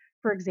 like,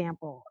 for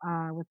example,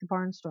 with the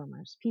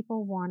Barnstormers,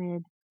 people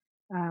wanted,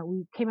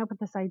 we came up with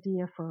this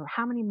idea for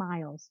how many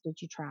miles did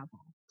you travel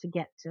to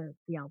get to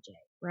the LJ,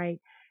 right?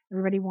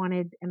 Everybody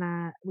wanted,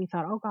 and we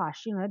thought, oh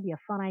gosh, that'd be a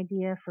fun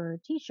idea for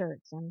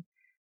t-shirts. And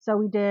so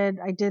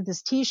I did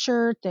this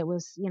t-shirt that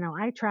was,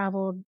 I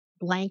traveled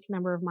blank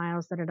number of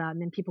miles,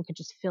 and then people could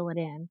just fill it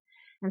in.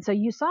 And so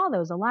you saw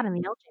those a lot in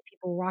the LJ,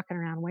 people walking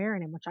around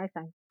wearing them, which I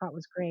thought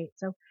was great.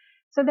 So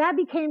that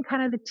became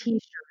kind of the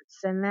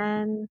t-shirts. And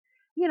then,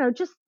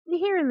 just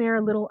here and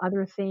there, little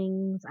other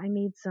things. I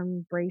made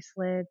some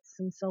bracelets,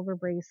 some silver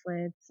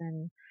bracelets,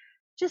 and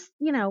just,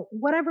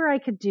 whatever I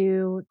could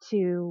do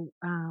to,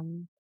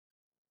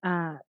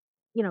 uh,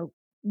 you know,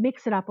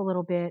 mix it up a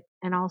little bit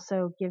and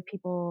also give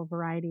people a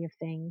variety of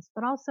things.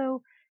 But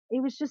also,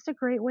 it was just a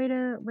great way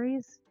to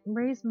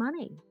raise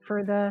money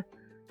for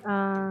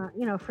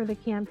for the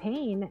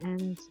campaign.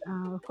 And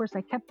of course,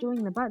 I kept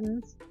doing the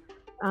buttons.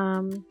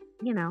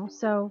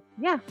 So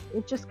yeah,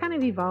 it just kind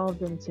of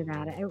evolved into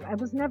that. It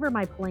was never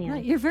my plan.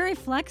 Right, you're very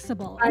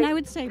flexible, and I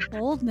would say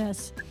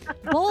boldness.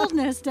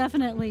 Boldness,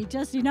 definitely.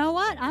 Just, you know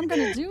what? I'm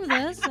going to do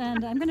this,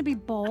 and I'm going to be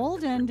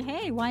bold, and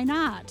hey, why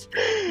not?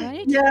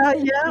 Right? Yeah,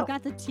 You yeah.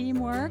 got the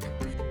teamwork.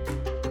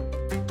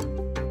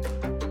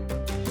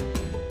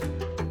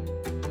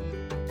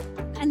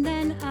 And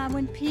then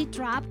when Pete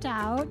dropped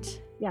out,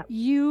 Yeah.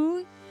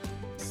 you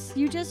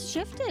you just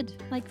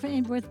shifted, like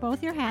with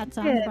both your hats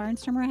I on, the did.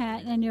 Barnstormer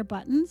hat and your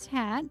Buttons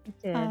hat.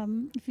 I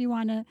did. If you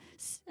want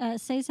to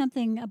say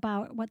something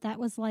about what that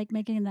was like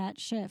making that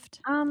shift.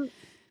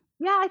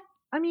 Yeah,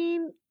 I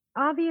mean,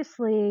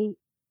 obviously,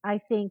 I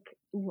think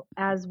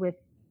as with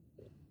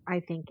I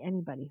think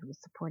anybody who was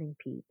supporting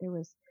Pete, there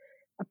was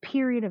a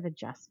period of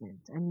adjustment.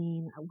 I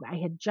mean,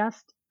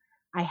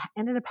 I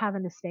ended up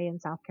having to stay in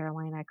South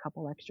Carolina a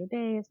couple extra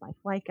days. My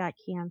flight got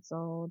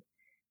canceled.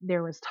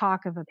 There was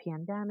talk of a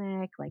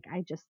pandemic. Like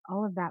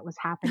all of that was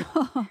happening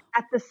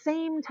at the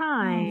same Oh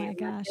time my that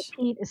gosh.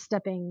 Pete is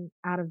stepping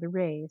out of the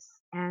race.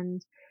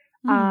 And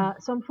Mm.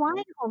 so I'm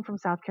flying home from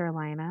South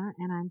Carolina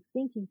and I'm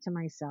thinking to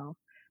myself,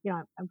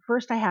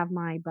 first I have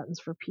my Buttons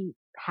for Pete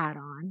hat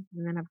on.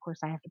 And then, of course,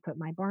 I have to put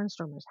my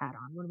Barnstormers hat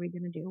on. What are we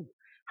going to do?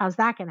 How's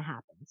that going to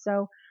happen?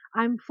 So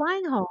I'm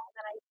flying home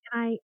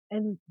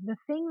and the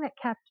thing that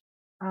kept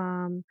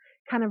um,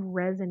 kind of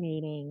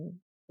resonating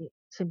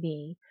to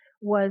me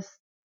was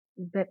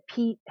that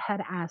Pete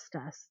had asked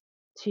us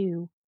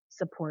to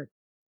support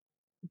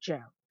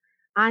Joe.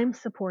 I'm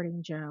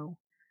supporting Joe.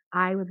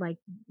 I would like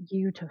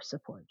you to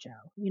support Joe.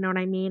 You know what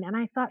I mean? And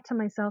I thought to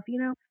myself,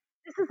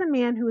 this is a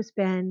man who has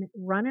been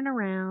running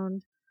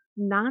around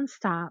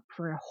nonstop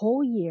for a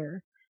whole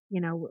year,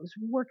 was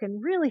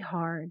working really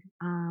hard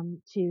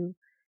to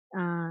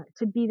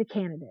be the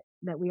candidate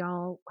that we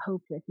all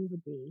hoped that he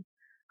would be.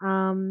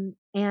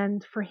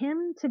 And for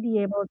him to be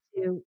able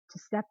to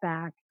step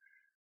back,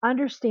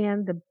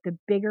 understand the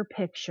bigger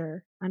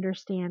picture,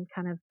 understand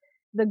kind of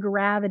the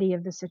gravity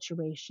of the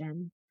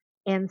situation,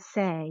 and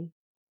say,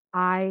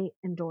 I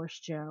endorse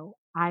Joe.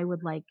 I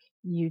would like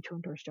you to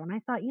endorse Joe. And I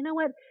thought, you know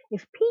what?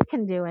 If Pete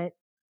can do it,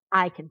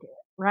 I can do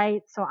it.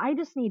 Right. So I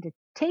just need to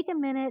take a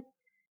minute,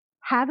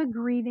 have a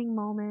grieving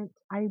moment.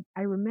 I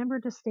remember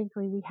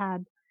distinctly we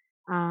had,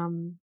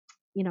 um,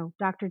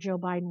 Dr. Joe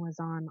Biden was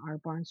on our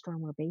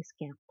Barnstormer Base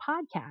Camp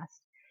podcast.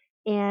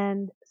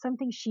 And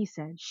something she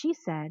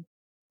said,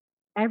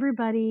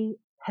 everybody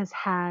has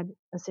had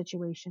a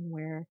situation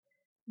where,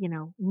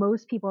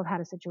 most people have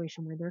had a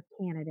situation where their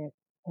candidate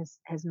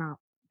has not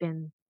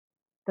been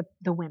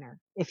the winner,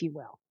 if you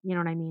will. You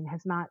know what I mean?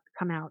 Has not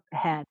come out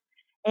ahead.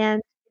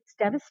 And it's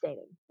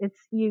devastating.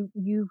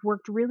 You've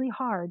worked really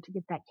hard to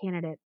get that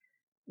candidate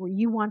where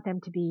you want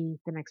them to be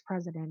the next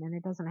president and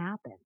it doesn't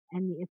happen.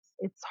 And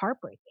it's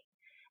heartbreaking.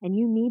 And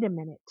you need a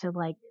minute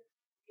to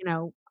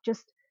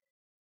just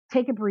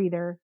take a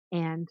breather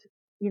and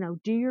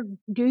do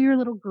your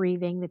little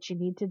grieving that you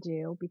need to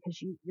do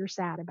because you're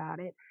sad about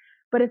it,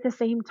 but at the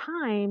same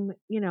time,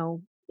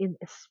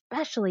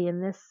 especially in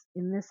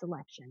this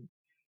election,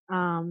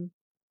 um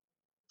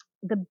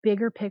the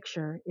bigger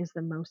picture is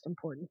the most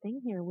important thing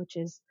here, which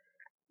is,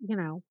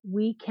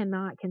 we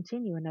cannot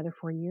continue another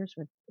 4 years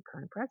with the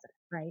current president,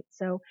 right?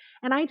 So,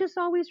 and I just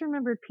always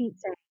remembered Pete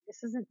saying,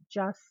 this isn't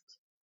just,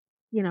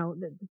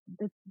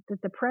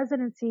 the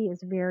presidency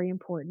is very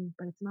important,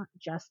 but it's not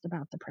just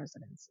about the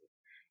presidency.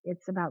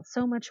 It's about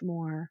so much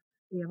more.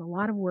 We have a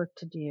lot of work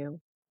to do,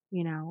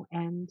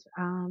 and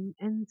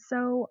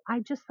so I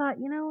just thought,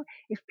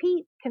 if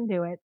Pete can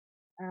do it,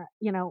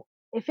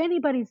 if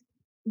anybody's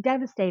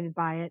devastated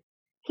by it,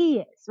 he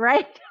is,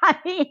 right? I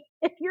mean,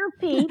 if you're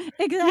Pete, you're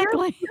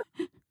Exactly.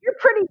 you're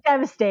pretty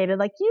devastated.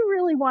 Like you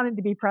really wanted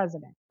to be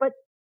president, but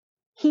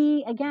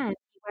he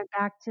went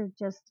back to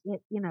just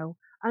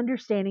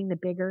understanding the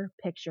bigger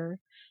picture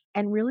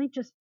and really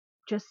just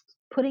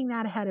putting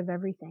that ahead of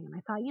everything. And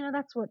I thought,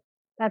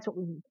 that's what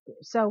we need to do.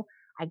 So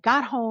I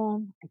got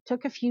home, I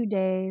took a few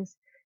days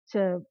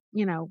to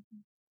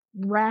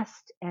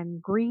rest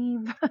and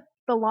grieve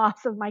the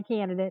loss of my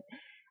candidate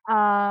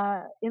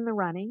in the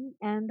running,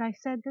 and I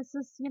said, this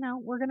is,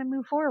 we're going to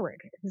move forward.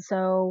 And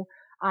so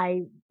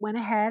I went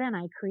ahead and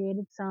I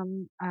created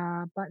some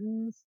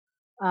buttons.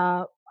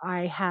 uh,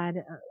 I had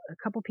a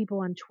couple people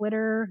on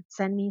Twitter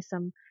send me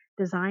some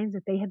designs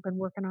that they had been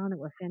working on that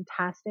were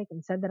fantastic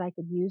and said that I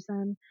could use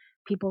them.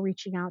 People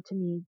reaching out to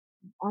me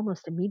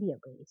almost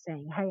immediately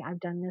saying, hey, I've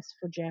done this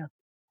for Joe,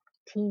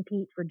 Team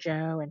Pete for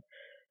Joe. And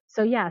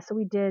so, yeah, so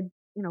we did,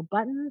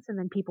 buttons, and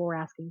then people were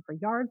asking for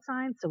yard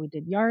signs. So we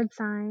did yard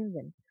signs,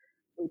 and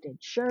we did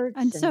shirts,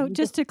 And and so, we just,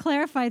 just to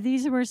clarify,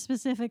 these were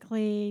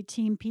specifically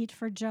Team Pete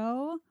for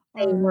Joe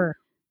they or were,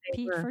 they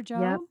Pete were, for yep,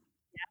 Joe?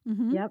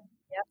 Mm-hmm. yep,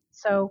 yep.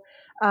 So,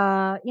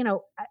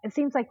 it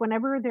seems like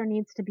whenever there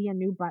needs to be a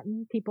new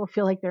button, people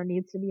feel like there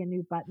needs to be a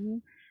new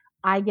button.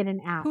 I get an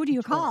ask Who do from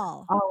you Twitter.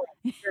 call?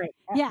 Always. Right.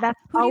 Yeah. That's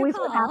Who do you always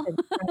what call? happens.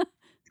 Right?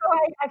 So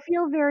I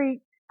feel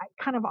very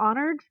kind of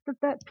honored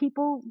that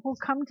people will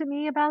come to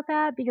me about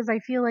that because I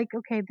feel like,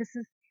 okay, this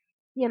is,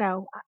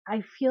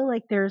 I feel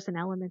like there's an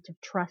element of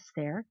trust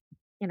there,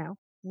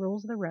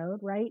 rules of the road,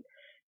 right?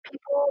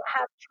 People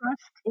have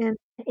trust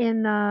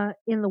in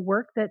the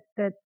work that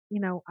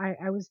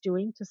I was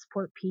doing to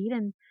support Pete,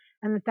 and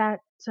that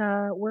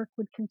work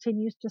would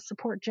continue to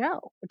support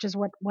Joe, which is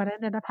what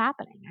ended up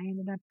happening. I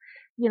ended up,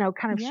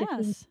 kind of shifting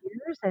Yes.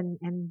 gears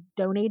and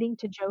donating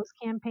to Joe's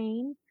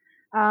campaign,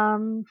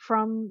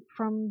 from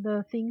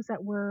the things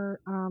that were,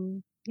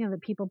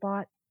 that people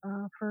bought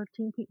for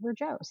Team Pete for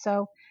Joe.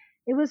 So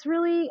it was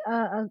really,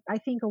 I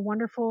think, a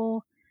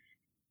wonderful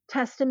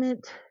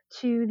testament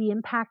to the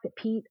impact that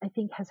Pete, I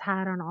think, has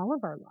had on all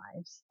of our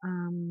lives.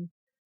 In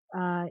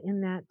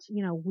that,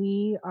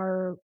 we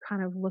are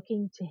kind of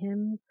looking to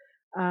him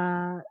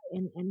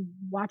and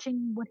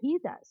watching what he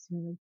does.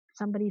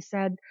 Somebody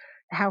said,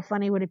 how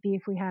funny would it be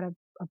if we had a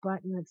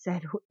button that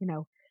said,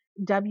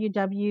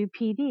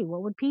 WWPD?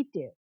 What would Pete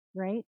do?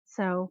 Right.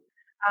 So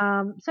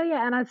yeah.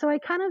 And that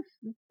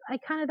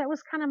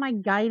was kind of my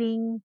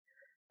guiding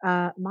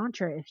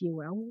mantra, if you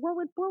will. What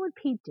would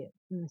Pete do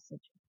in this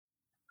situation?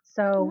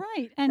 So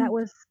Right. that And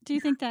was, do you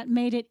think that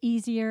made it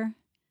easier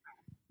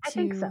I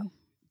think so. to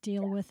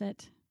deal with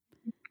it?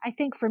 I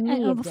think for me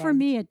it For did.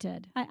 me, it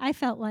did. I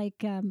felt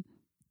like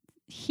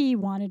he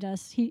wanted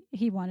us.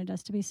 He wanted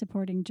us to be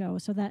supporting Joe,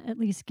 so that at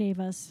least gave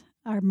us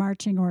our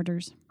marching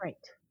orders. Right.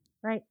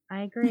 Right.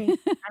 I agree.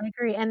 I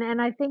agree.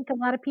 And I think a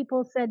lot of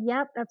people said,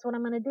 "Yep, that's what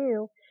I'm going to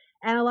do."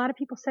 And a lot of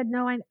people said,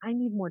 "No, I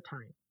need more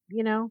time."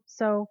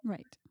 So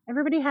Right.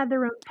 everybody had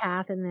their own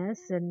path in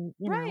this, and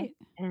Right.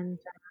 and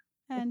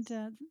And it's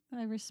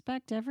I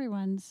respect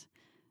everyone's,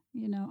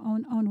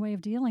 own way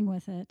of dealing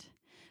with it.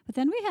 But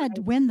then we had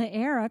right. Win the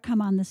Era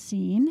come on the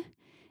scene.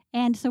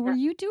 And so were Yeah.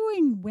 you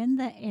doing Win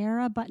the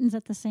Era buttons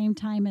at the same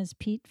time as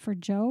Pete for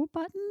Joe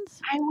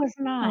buttons? I was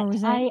Or not.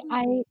 was that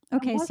I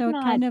okay, was so it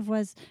not. kind of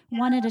was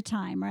one at a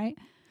time, right?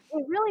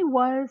 It really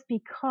was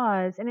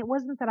because, and it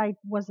wasn't that I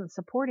wasn't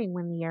supporting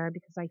Win the Era,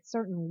 because I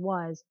certainly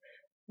was.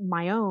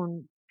 My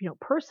own,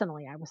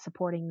 personally, I was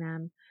supporting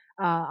them.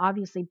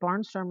 Obviously,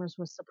 Barnstormers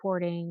was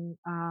supporting,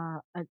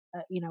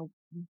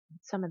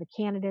 some of the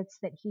candidates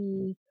that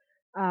he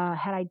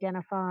had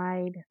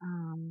identified.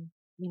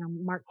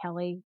 Mark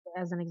Kelly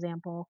as an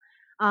example.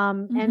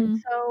 And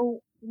Mhm.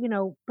 so,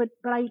 but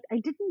I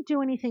didn't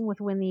do anything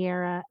with Win the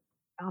Era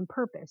on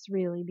purpose,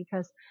 really,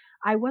 because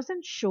I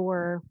wasn't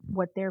sure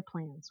what their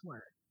plans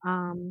were.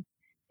 Um,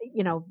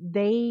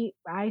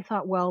 I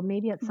thought, well,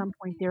 maybe at some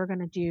point they're going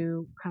to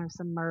do kind of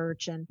some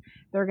merch, and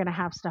they're going to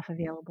have stuff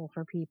available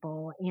for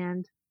people.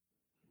 And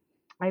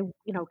I,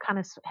 kind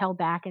of held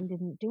back and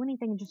didn't do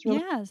anything, and just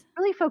Yes.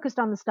 really focused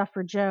on the stuff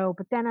for Joe.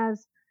 But then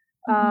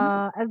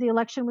Mhm. as the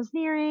election was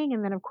nearing,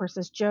 and then of course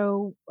as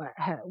Joe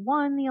had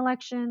won the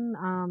election,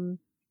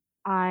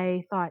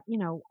 I thought,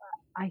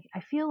 I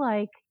feel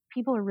like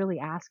people are really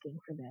asking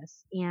for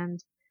this.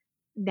 And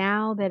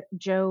now that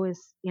Joe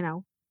is,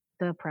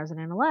 the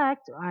president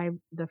elect,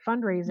 the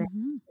fundraising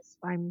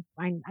Mhm.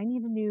 I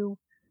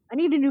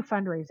need a new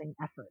fundraising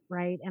effort,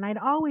 right? And I'd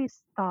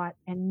always thought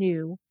and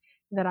knew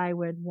that I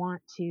would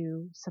want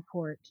to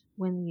support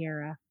Win the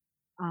Era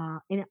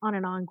on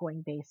an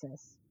ongoing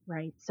basis,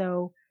 right?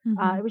 So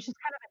Mhm. it was just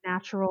kind of a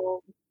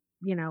natural,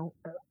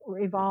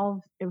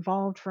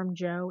 evolved from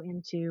Joe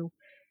into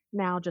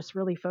now just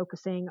really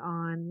focusing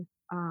on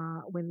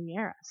Win the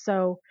Era.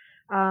 So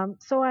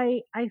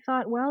I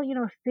thought, well,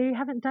 if they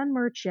haven't done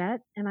merch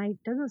yet, and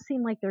it doesn't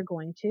seem like they're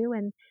going to,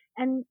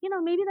 and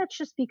maybe that's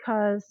just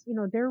because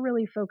they're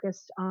really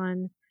focused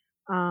on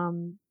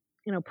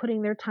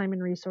putting their time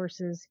and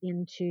resources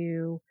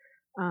into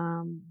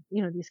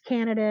these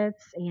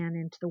candidates and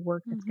into the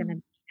work that's going to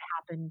Mhm.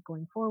 happen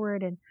going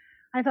forward. And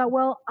I thought,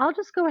 well, I'll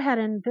just go ahead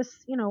and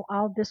this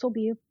will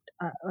be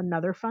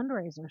another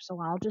fundraiser, so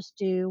I'll just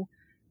do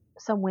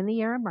some Win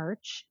the Era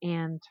merch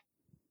and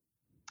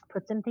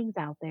put some things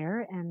out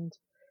there. And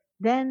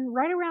then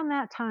right around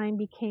that time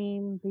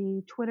became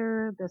the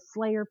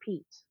Slayer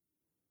Pete.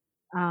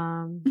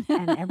 And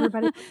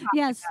everybody was talking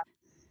Yes. about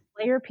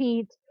Slayer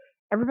Pete.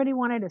 Everybody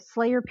wanted a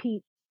Slayer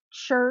Pete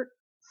shirt,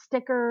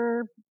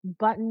 sticker,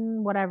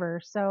 button, whatever.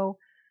 So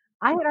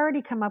I had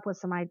already come up with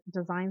some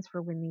designs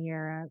for Win the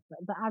Era,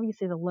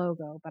 obviously the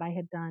logo, but I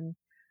had done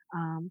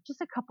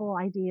just a couple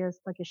ideas,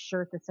 like a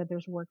shirt that said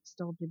 "There's work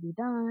still to be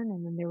done,"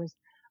 and then there was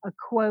a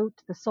quote,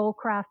 the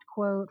Soulcraft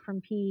quote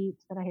from Pete,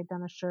 that I had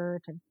done a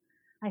shirt. And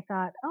I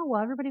thought, oh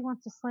well, everybody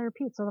wants a Slayer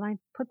Pete, so then I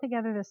put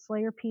together this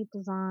Slayer Pete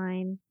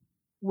design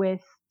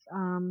with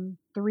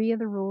 3 of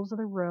the rules of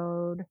the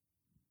road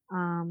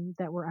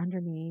that were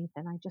underneath,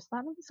 and I just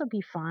thought, well, this will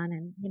be fun.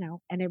 And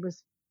and it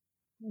was,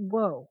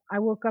 whoa, I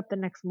woke up the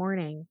next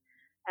morning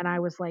and I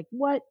was like,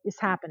 what is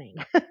happening?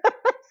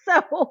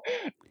 So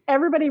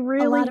everybody A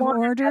really lot of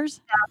wanted that orders.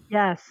 stuff.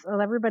 Yes.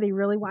 Well, everybody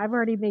really, I've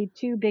already made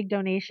 2 big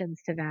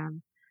donations to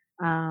them,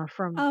 Oh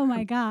from,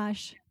 my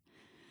gosh.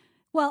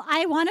 Well,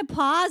 I want to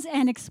pause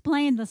and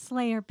explain the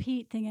Slayer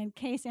Pete thing in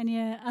case any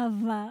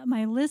of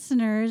my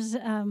listeners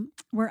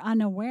were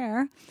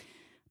unaware.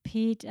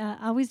 Pete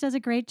always does a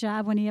great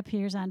job when he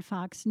appears on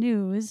Fox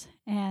News,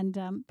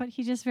 and but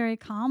he just very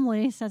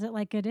calmly says it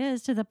like it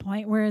is, to the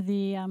point where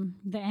the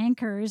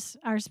anchors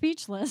are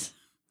speechless.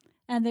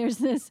 And there's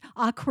this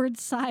awkward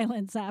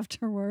silence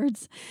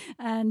afterwards,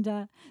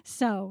 and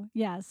so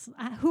yes,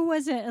 who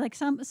was it? Like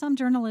some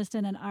journalist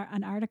in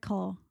an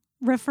article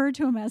referred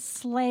to him as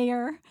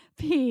Slayer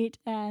Pete,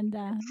 and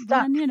stuck.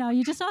 then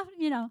you just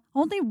you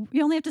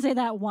only have to say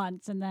that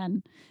once, and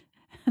then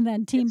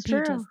Team It's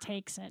Pete true. just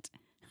takes it.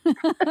 You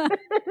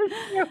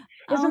know,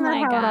 Oh Isn't that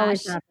my how it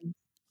always gosh. happens?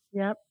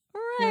 Yep.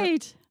 Yep.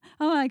 Right.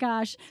 Oh my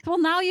gosh. Well,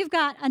 now you've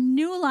got a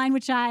new line,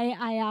 which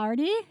I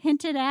already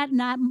hinted at.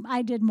 Not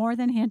I did more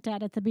than hint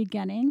at the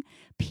beginning.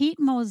 Peat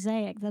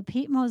Mosaic. The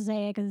Peat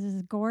Mosaic is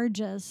this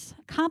gorgeous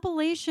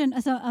compilation.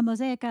 It's a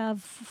mosaic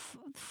of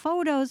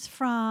photos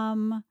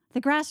from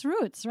the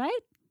grassroots, right?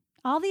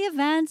 All the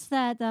events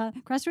that the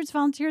grassroots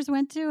volunteers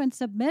went to and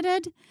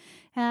submitted,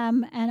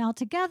 and all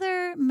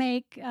together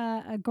make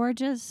a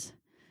gorgeous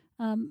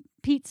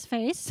Pete's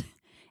face.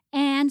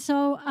 And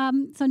so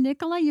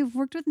Nicola, you've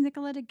worked with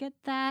Nicola to get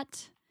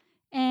that,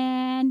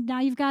 and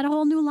now you've got a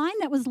whole new line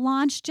that was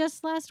launched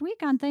just last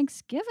week on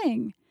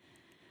Thanksgiving.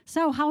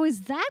 So how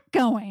is that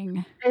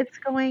going? It's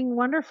going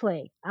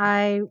wonderfully.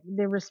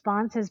 The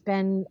response has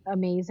been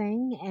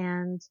amazing,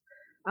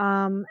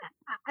 um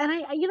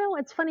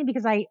it's funny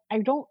because I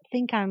don't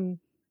think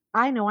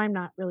I know I'm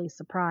not really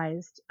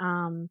surprised,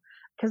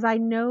 because I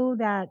know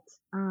that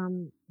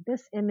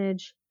this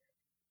image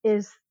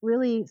is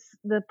really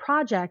the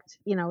project,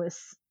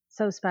 is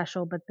so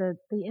special, but the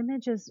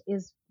image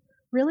is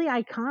really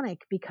iconic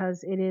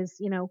because it is,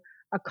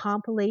 a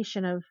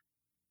compilation of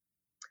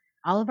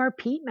all of our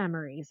Pete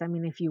memories. I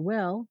mean, if you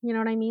will, you know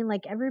what I mean?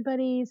 Like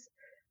everybody's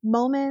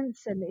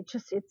moments, and it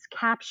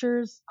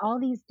captures all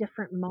these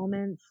different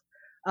moments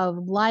of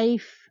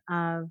life,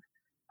 of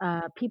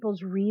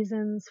people's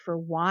reasons for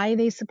why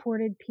they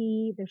supported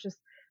Pete.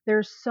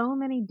 There's so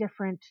many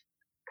different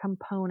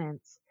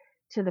components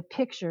to the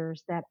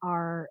pictures that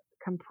are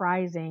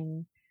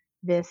comprising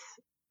this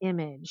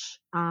image.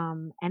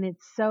 And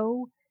it's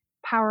so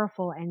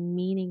powerful and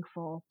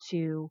meaningful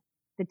to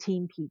the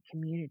Team Pete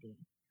community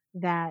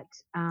that,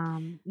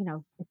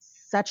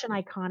 it's such an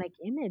iconic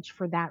image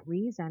for that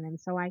reason. And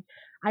so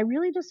I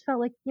really just felt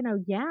like,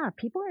 yeah,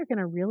 people are going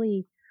to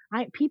really,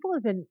 people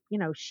have been,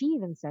 she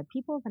even said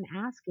people have been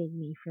asking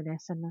me for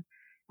this, and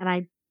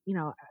I've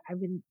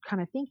been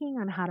kind of thinking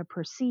on how to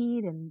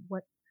proceed and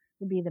what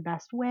would be the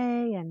best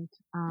way. And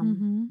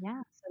Mm-hmm.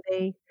 yeah,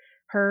 so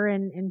her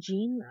and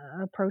Jean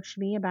approached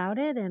me about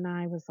it, and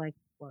I was like,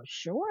 well,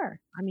 sure.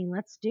 I mean,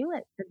 let's do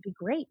it. That'd be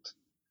great.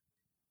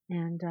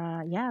 And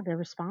yeah, the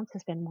response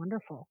has been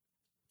wonderful.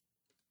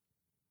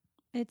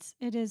 It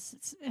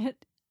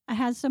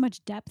has so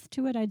much depth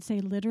to it. I'd say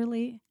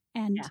literally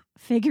Yeah, and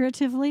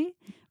figuratively,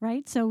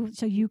 right? So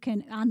you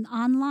can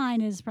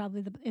online is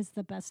probably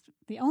the best,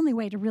 the only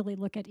way to really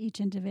look at each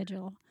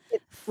individual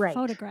right,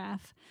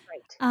 photograph.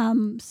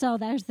 right. So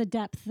there's the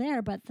depth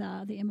there, but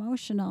the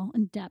emotional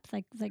and depth,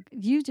 like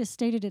you just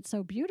stated it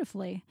so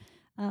beautifully.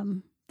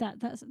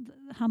 That's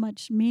how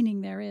much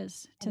meaning there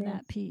is It to is.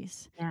 that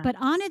piece. Yeah, But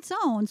on its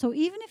own, so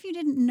even if you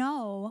didn't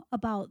know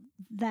about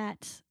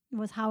that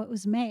was how it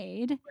was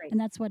made right. and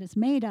that's what it's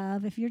made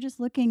of, if you're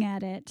just looking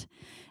at it,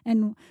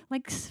 and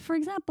like for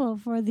example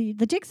for the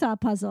jigsaw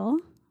puzzle,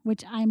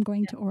 which I'm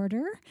going to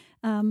order,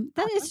 that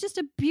Uh-huh. is just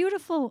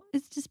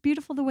it's just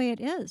beautiful the way it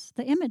is,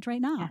 the image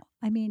right Yeah, now.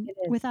 I mean, it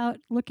is. without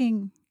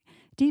looking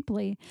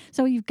deeply.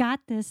 So you've got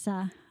this.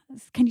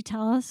 Can you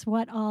tell us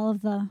what all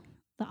of the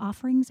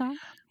offerings are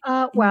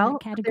in that Well, there's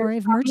category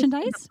of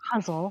obviously the merchandise?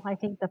 puzzle. I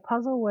think the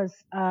puzzle was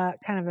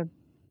kind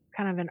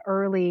of an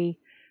early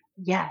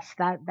yes,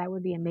 that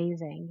would be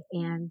amazing.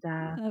 And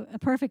A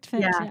perfect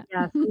fit, yeah, yeah.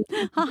 yeah. So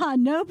Haha,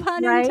 no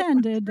pun right,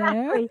 intended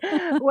there. exactly.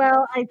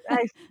 Well, I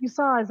you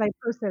saw as I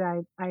posted,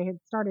 I had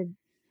started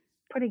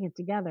putting it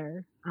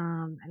together,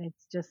 and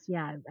it's just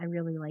yeah, I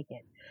really like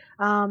it.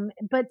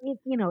 But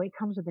it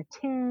comes with a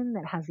tin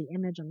that has the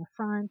image on the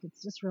front.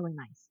 It's just really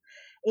nice.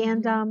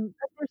 And Hmm.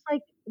 but there's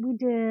like we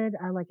did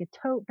like a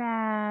tote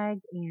bag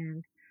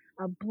and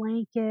a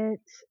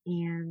blanket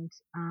and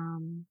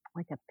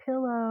like a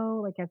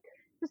pillow, like a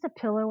just a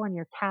pillow on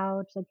your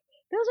couch. Like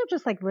those are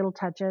just like little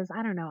touches.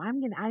 I don't know.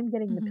 I'm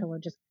getting the Hmm. pillow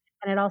just,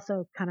 and it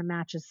also kind of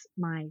matches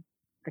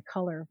the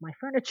color of my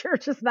furniture,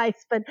 which is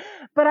nice. But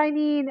I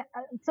mean,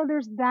 so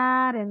there's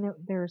that, and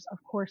there's of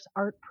course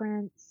art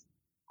prints,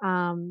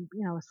 a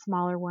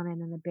smaller one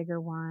and then a bigger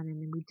one,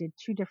 and then we did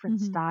two different Hmm.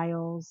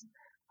 styles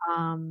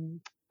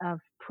um, of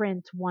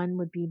print. One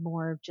would be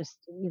more of just,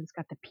 it's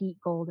got the peat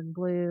gold and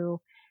blue,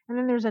 and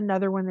then there's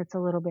another one that's a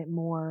little bit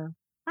more,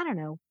 I don't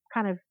know,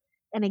 kind of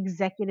an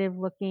executive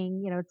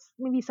looking. It's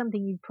maybe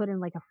something you'd put in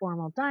like a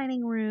formal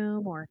dining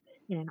room or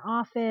in an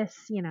office.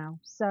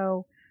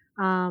 So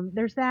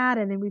there's that,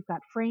 and then we've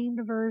got framed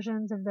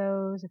versions of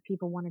those if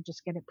people want to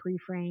just get it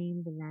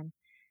pre-framed. And then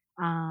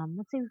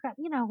let's see, we've got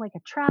like a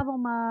travel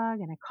mug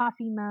and a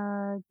coffee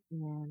mug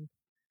and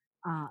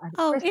a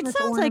Oh, it Christmas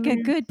sounds like a ornament.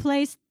 good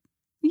place.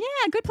 Yeah,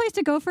 a good place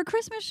to go for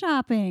Christmas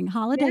shopping,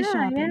 holiday Yeah,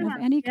 shopping of yeah,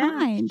 any yeah,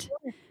 kind.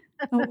 sure.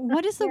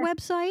 What is the Yeah.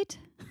 website?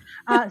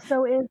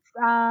 So it's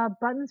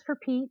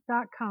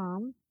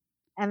buttonsforpete.com.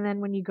 And then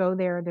when you go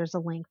there, there's a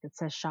link that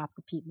says Shop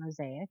the Pete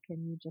Mosaic,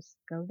 and you just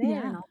go there,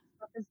 and Yeah. all the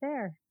stuff is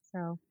there.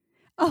 So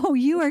Oh,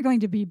 you are going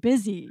to be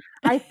busy.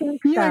 I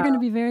think You are so. going to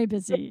be very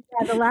busy.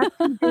 Yeah, the last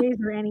few days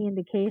are any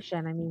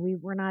indication. I mean,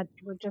 we're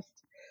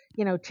just,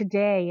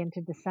 today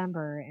into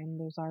December, and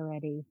we've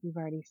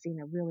already seen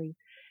a really,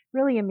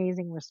 really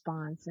amazing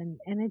response. And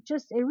it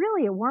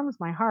really, it warms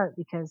my heart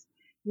because,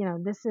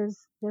 this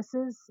is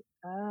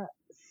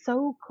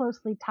so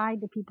closely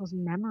tied to people's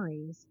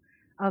memories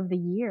of the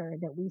year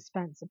that we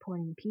spent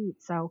supporting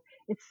Pete. So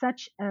it's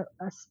such a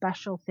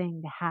special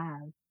thing to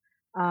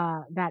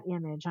have that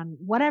image on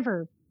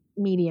whatever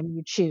medium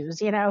you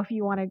choose, if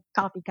you want a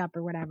coffee cup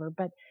or whatever.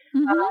 But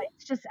Mm-hmm.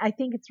 it's just, I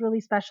think it's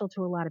really special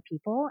to a lot of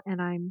people.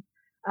 And I'm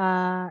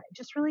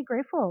just really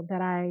grateful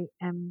that I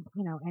am,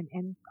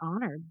 and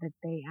honored that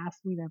they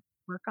asked me to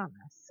work on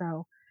this.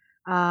 So,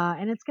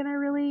 and it's going to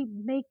really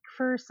make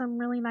for some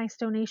really nice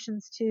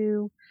donations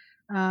to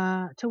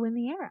win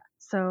the era.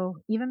 So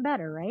even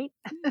better, right?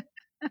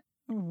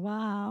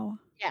 Wow.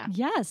 Yeah.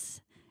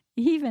 Yes.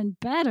 Even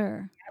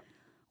better.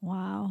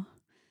 Wow.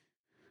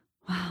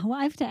 Wow. Well,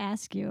 I have to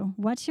ask you,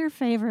 what's your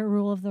favorite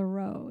rule of the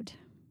road?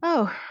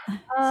 Oh,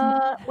 Some.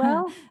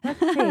 well, let's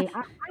see.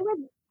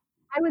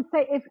 I would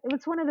say if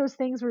it's one of those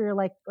things where you're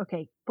like,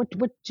 okay, what,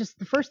 just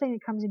the first thing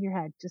that comes in your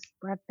head, just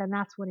then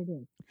that's what it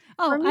is.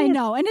 For Oh, me, I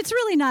know. And it's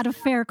really not a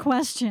fair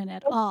question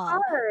at it's all.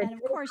 hard. And of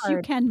It's course, you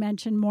hard. can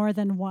mention more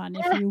than one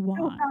if you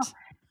Well, want.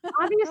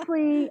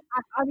 obviously,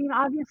 I mean,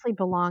 obviously,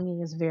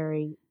 belonging is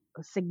very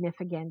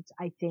significant.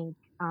 I think,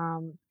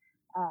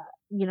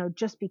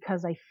 just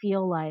because I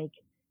feel like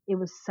it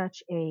was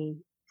such a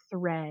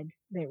thread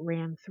that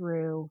ran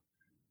through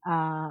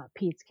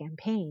Pete's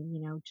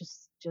campaign.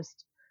 Just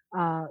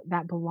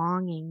that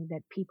belonging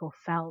that people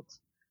felt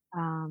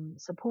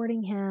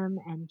supporting him,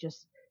 and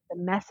just the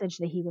message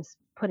that he was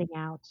putting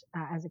out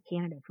as a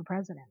candidate for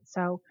president.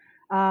 So,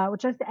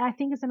 which I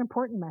think is an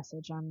important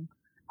message.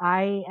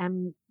 I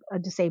am a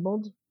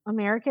disabled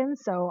American,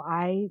 so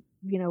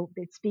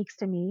it speaks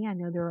to me. I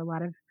know there are a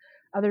lot of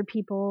other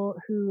people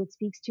who it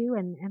speaks to,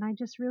 and I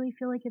just really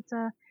feel like it's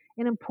an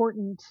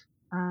important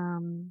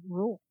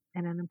rule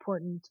and an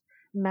important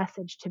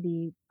message to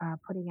be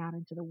putting out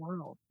into the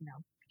world,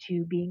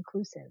 to be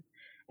inclusive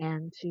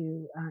and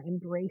to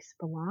embrace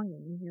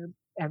belonging in your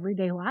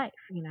everyday life.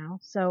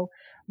 So,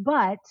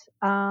 but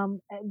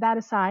that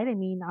aside, I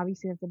mean,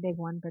 obviously that's a big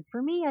one, but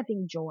for me, I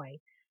think joy.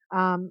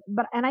 And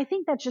I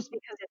think that's just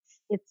because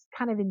it's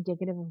kind of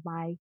indicative of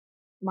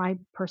my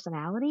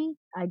personality.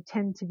 I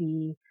tend to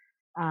be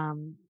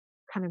um,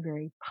 kind of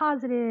very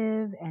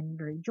positive and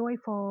very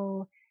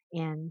joyful,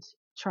 and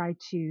try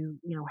to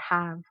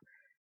have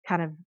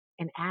kind of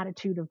an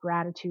attitude of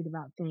gratitude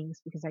about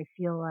things, because I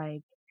feel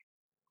like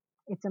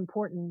it's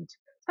important,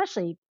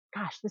 especially,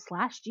 gosh, this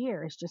last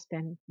year has just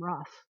been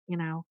rough.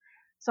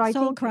 So I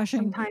Soul think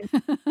crushing. sometimes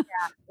it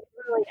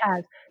really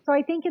has. So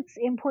I think it's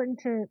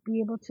important to be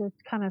able to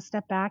kind of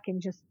step back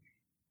and just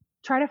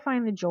try to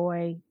find the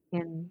joy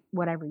in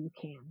whatever you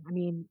can. I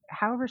mean,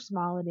 however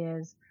small it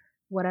is,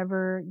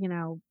 whatever,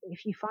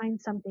 if you find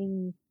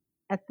something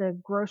at the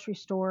grocery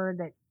store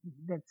that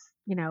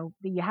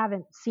you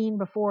haven't seen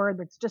before,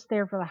 that's just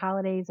there for the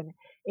holidays, and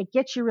it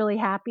gets you really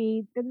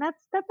happy, then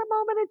that's a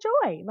moment of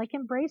joy. Like,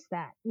 embrace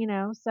that.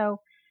 So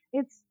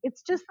it's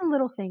just the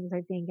little things,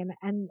 I think.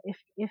 And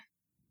if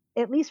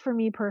at least for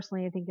me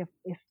personally, I think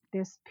if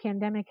this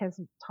pandemic has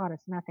taught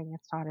us nothing,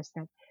 it's taught us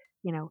that,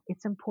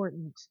 it's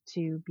important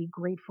to be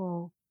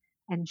grateful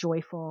and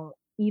joyful,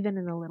 even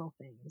in the little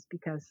things,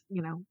 because,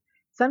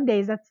 some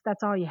days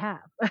that's all you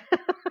have.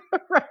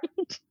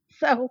 Right?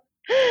 So,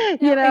 you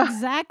No, know,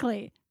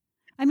 exactly.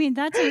 I mean,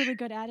 that's a really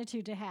good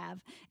attitude to have.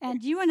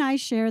 And you and I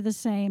share the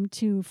same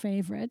two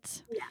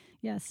favorites. yeah,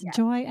 Yes, yeah,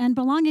 joy and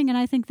belonging. And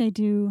I think they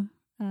do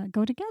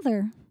go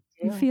together.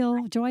 You do.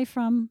 feel joy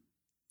from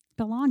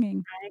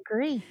belonging. I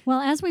agree. Well,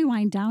 as we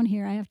wind down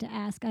here, I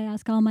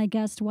ask all my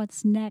guests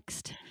what's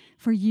next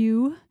for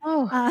you,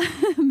 Oh, uh,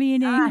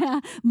 meaning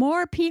gosh.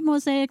 more Pete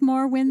Mosaic,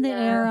 more Win the Yes,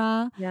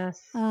 Era.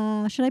 yes.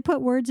 Should I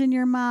put words in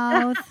your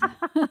mouth?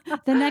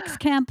 The next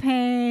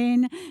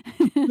campaign.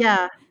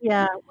 Yeah,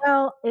 yeah.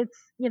 Well, it's,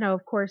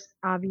 of course,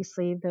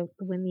 obviously the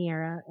Win the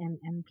Era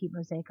and Pete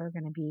Mosaic are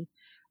going to be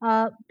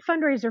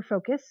fundraiser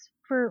focus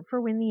for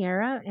Win the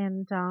Era,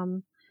 and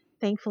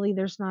thankfully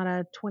there's not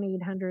a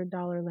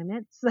 $2,800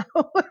 limit, so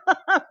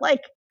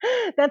like,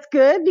 that's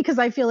good, because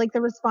I feel like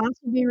the response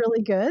will be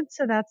really good.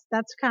 So that's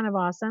kind of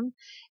awesome.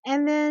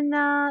 And then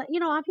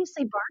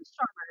obviously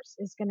Barnstormers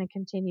is going to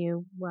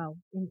continue, well,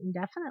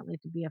 indefinitely,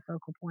 to be a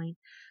focal point.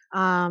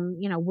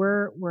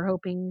 We're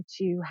hoping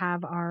to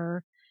have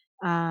our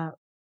uh,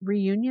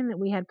 reunion that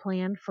we had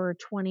planned for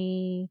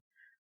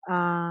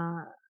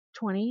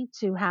 2020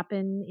 to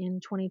happen in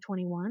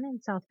 2021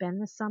 in South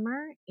Bend this summer.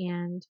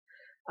 And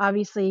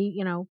obviously,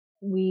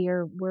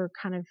 we're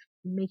kind of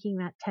making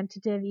that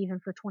tentative even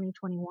for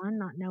 2021,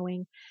 not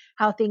knowing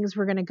how things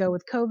were going to go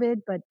with COVID.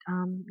 But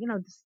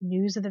this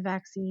news of the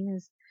vaccine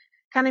is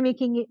kind of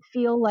making it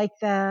feel like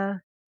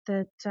it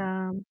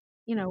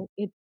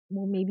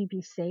will maybe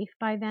be safe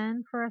by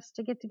then for us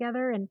to get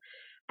together. And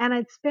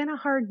it's been a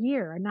hard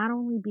year, not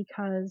only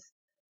because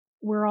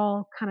we're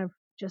all kind of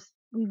just,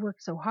 we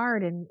worked so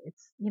hard, and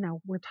it's,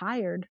 we're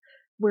tired.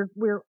 We're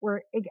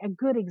a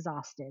good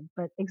exhausted,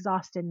 but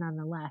exhausted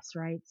nonetheless,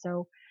 right?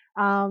 So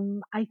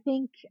I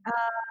think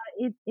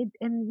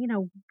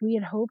and we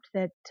had hoped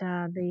that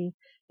the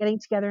getting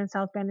together in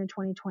South Bend in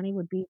 2020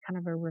 would be kind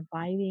of a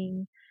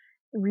reviving,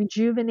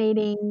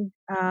 rejuvenating,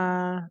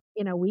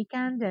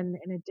 weekend, and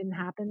it didn't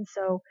happen.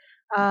 So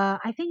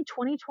I think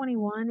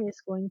 2021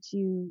 is going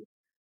to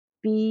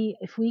be,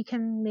 if we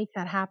can make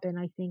that happen,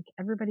 I think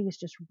everybody is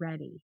just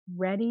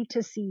ready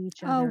to see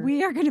each Oh, other.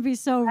 we are going to be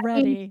so Ready,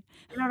 ready.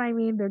 you know what I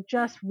mean? They're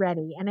just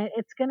ready, and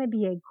it's going to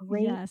be a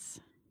great. Yes.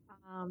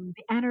 The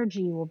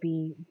energy will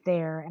be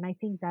there, and I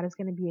think that is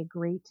going to be a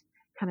great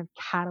kind of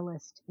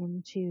catalyst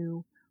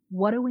into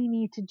what do we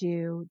need to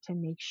do to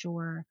make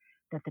sure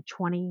that the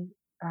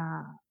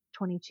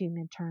 2022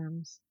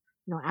 midterms,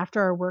 after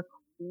our work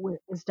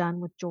is done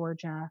with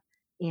Georgia,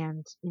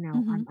 and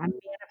Hmm. I'm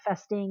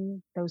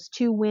manifesting those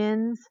 2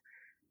 wins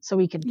so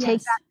we can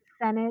take Yes. back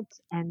the Senate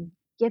and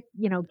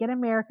get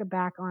America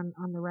back on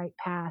the right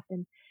path.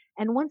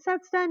 And once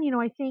that's done,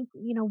 I think,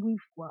 we've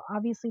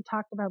obviously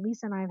talked about,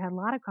 Lisa and I have had a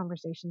lot of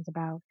conversations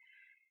about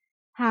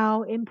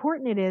how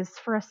important it is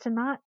for us to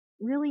not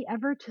really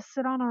ever to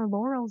sit on our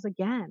laurels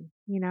again.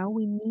 We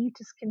need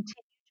to continue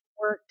to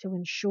work to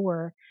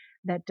ensure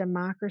that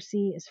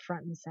democracy is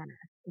front and center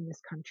in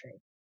this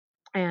country.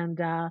 And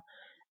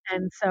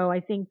so I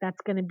think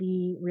that's going to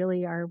be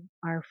really our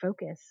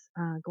focus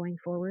going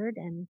forward.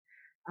 And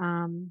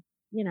um,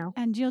 you know,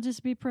 And you'll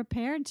just be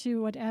prepared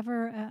to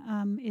whatever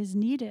is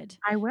needed,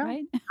 I will,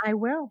 right? I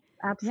will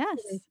absolutely.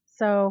 Yes.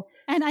 So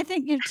And I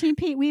think Team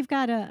Pete, we've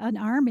got an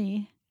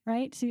army,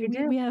 right? So we we,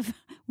 do, we have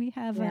we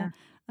have yeah.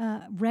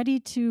 ready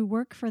to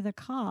work for the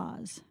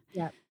cause.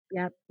 Yep,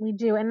 yep, we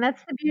do, and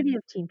that's the beauty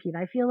of Team Pete.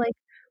 I feel like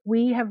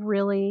we have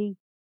really,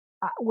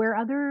 where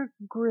other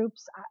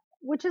groups,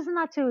 which is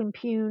not to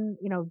impugn,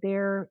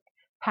 their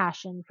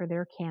passion for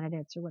their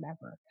candidates or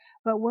whatever,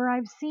 but where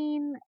I've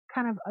seen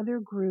kind of other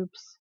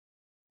groups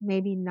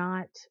maybe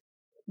not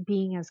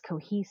being as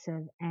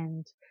cohesive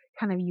and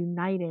kind of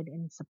united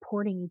in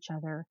supporting each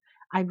other,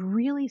 I've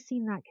really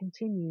seen that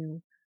continue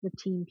with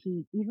Team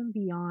Pete, even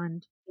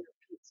beyond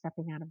Pete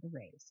stepping out of the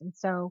race. And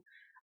so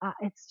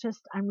it's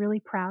just, I'm really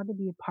proud to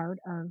be a part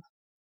of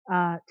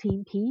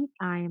Team Pete.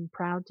 I am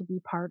proud to be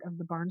part of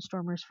the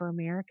Barnstormers for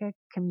America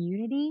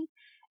community.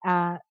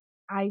 Uh,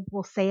 I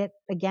will say it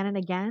again and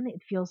again.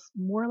 It feels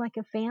more like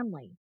a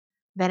family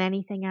than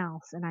anything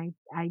else, and I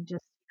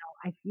just,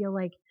 I feel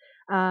like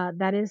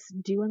that is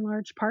due in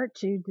large part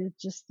to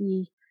just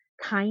the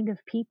kind of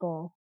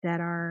people that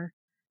are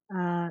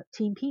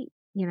Team Pete.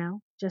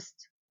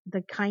 Just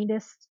the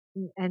kindest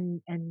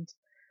and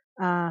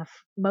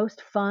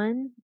most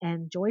fun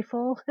and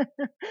joyful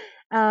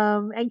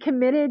and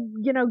committed,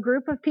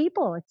 group of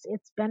people.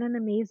 It's been an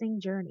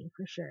amazing journey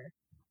for sure.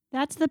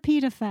 That's the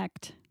Pete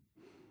effect.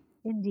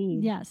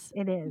 Indeed, Yes,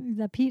 it is.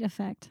 the Pete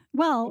effect.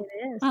 Well,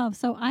 It is.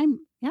 so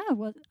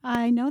well,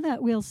 I know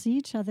that we'll see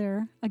each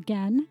other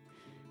again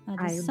I this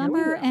know we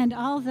summer, will. and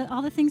all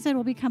the things that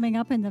will be coming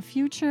up in the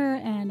future,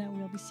 and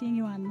we'll be seeing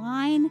you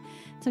online.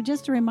 So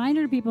just a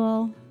reminder to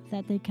people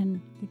that they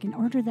can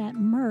order that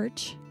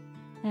merch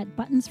at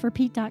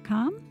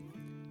buttonsforpete.com,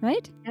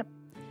 right? Yep.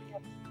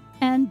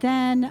 And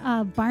then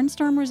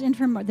Barnstormers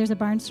there's a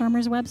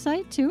Barnstormers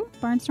website too,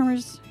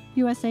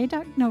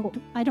 BarnstormersUSA. No,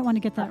 I don't want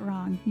to get that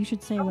wrong. You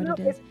should say what No, it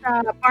is. it's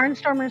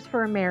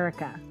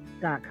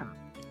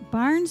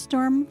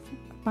barnstormersforamerica.com.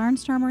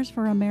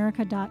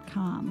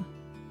 Barnstormersforamerica.com.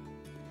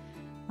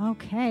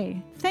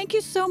 Okay. Thank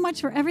you so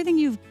much for everything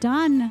you've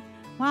done.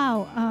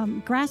 Wow.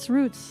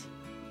 Grassroots.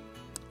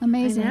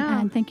 Amazing. I know.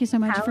 And thank you so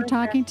much for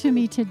talking to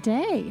me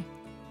today.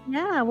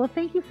 Yeah. Well,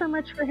 thank you so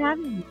much for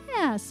having me.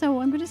 Yeah.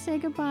 So I'm going to say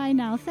goodbye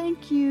now.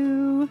 Thank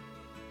you.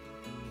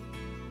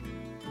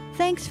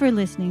 Thanks for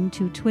listening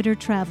to Twitter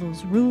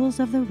Travels Rules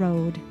of the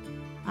Road.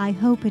 I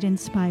hope it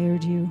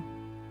inspired you.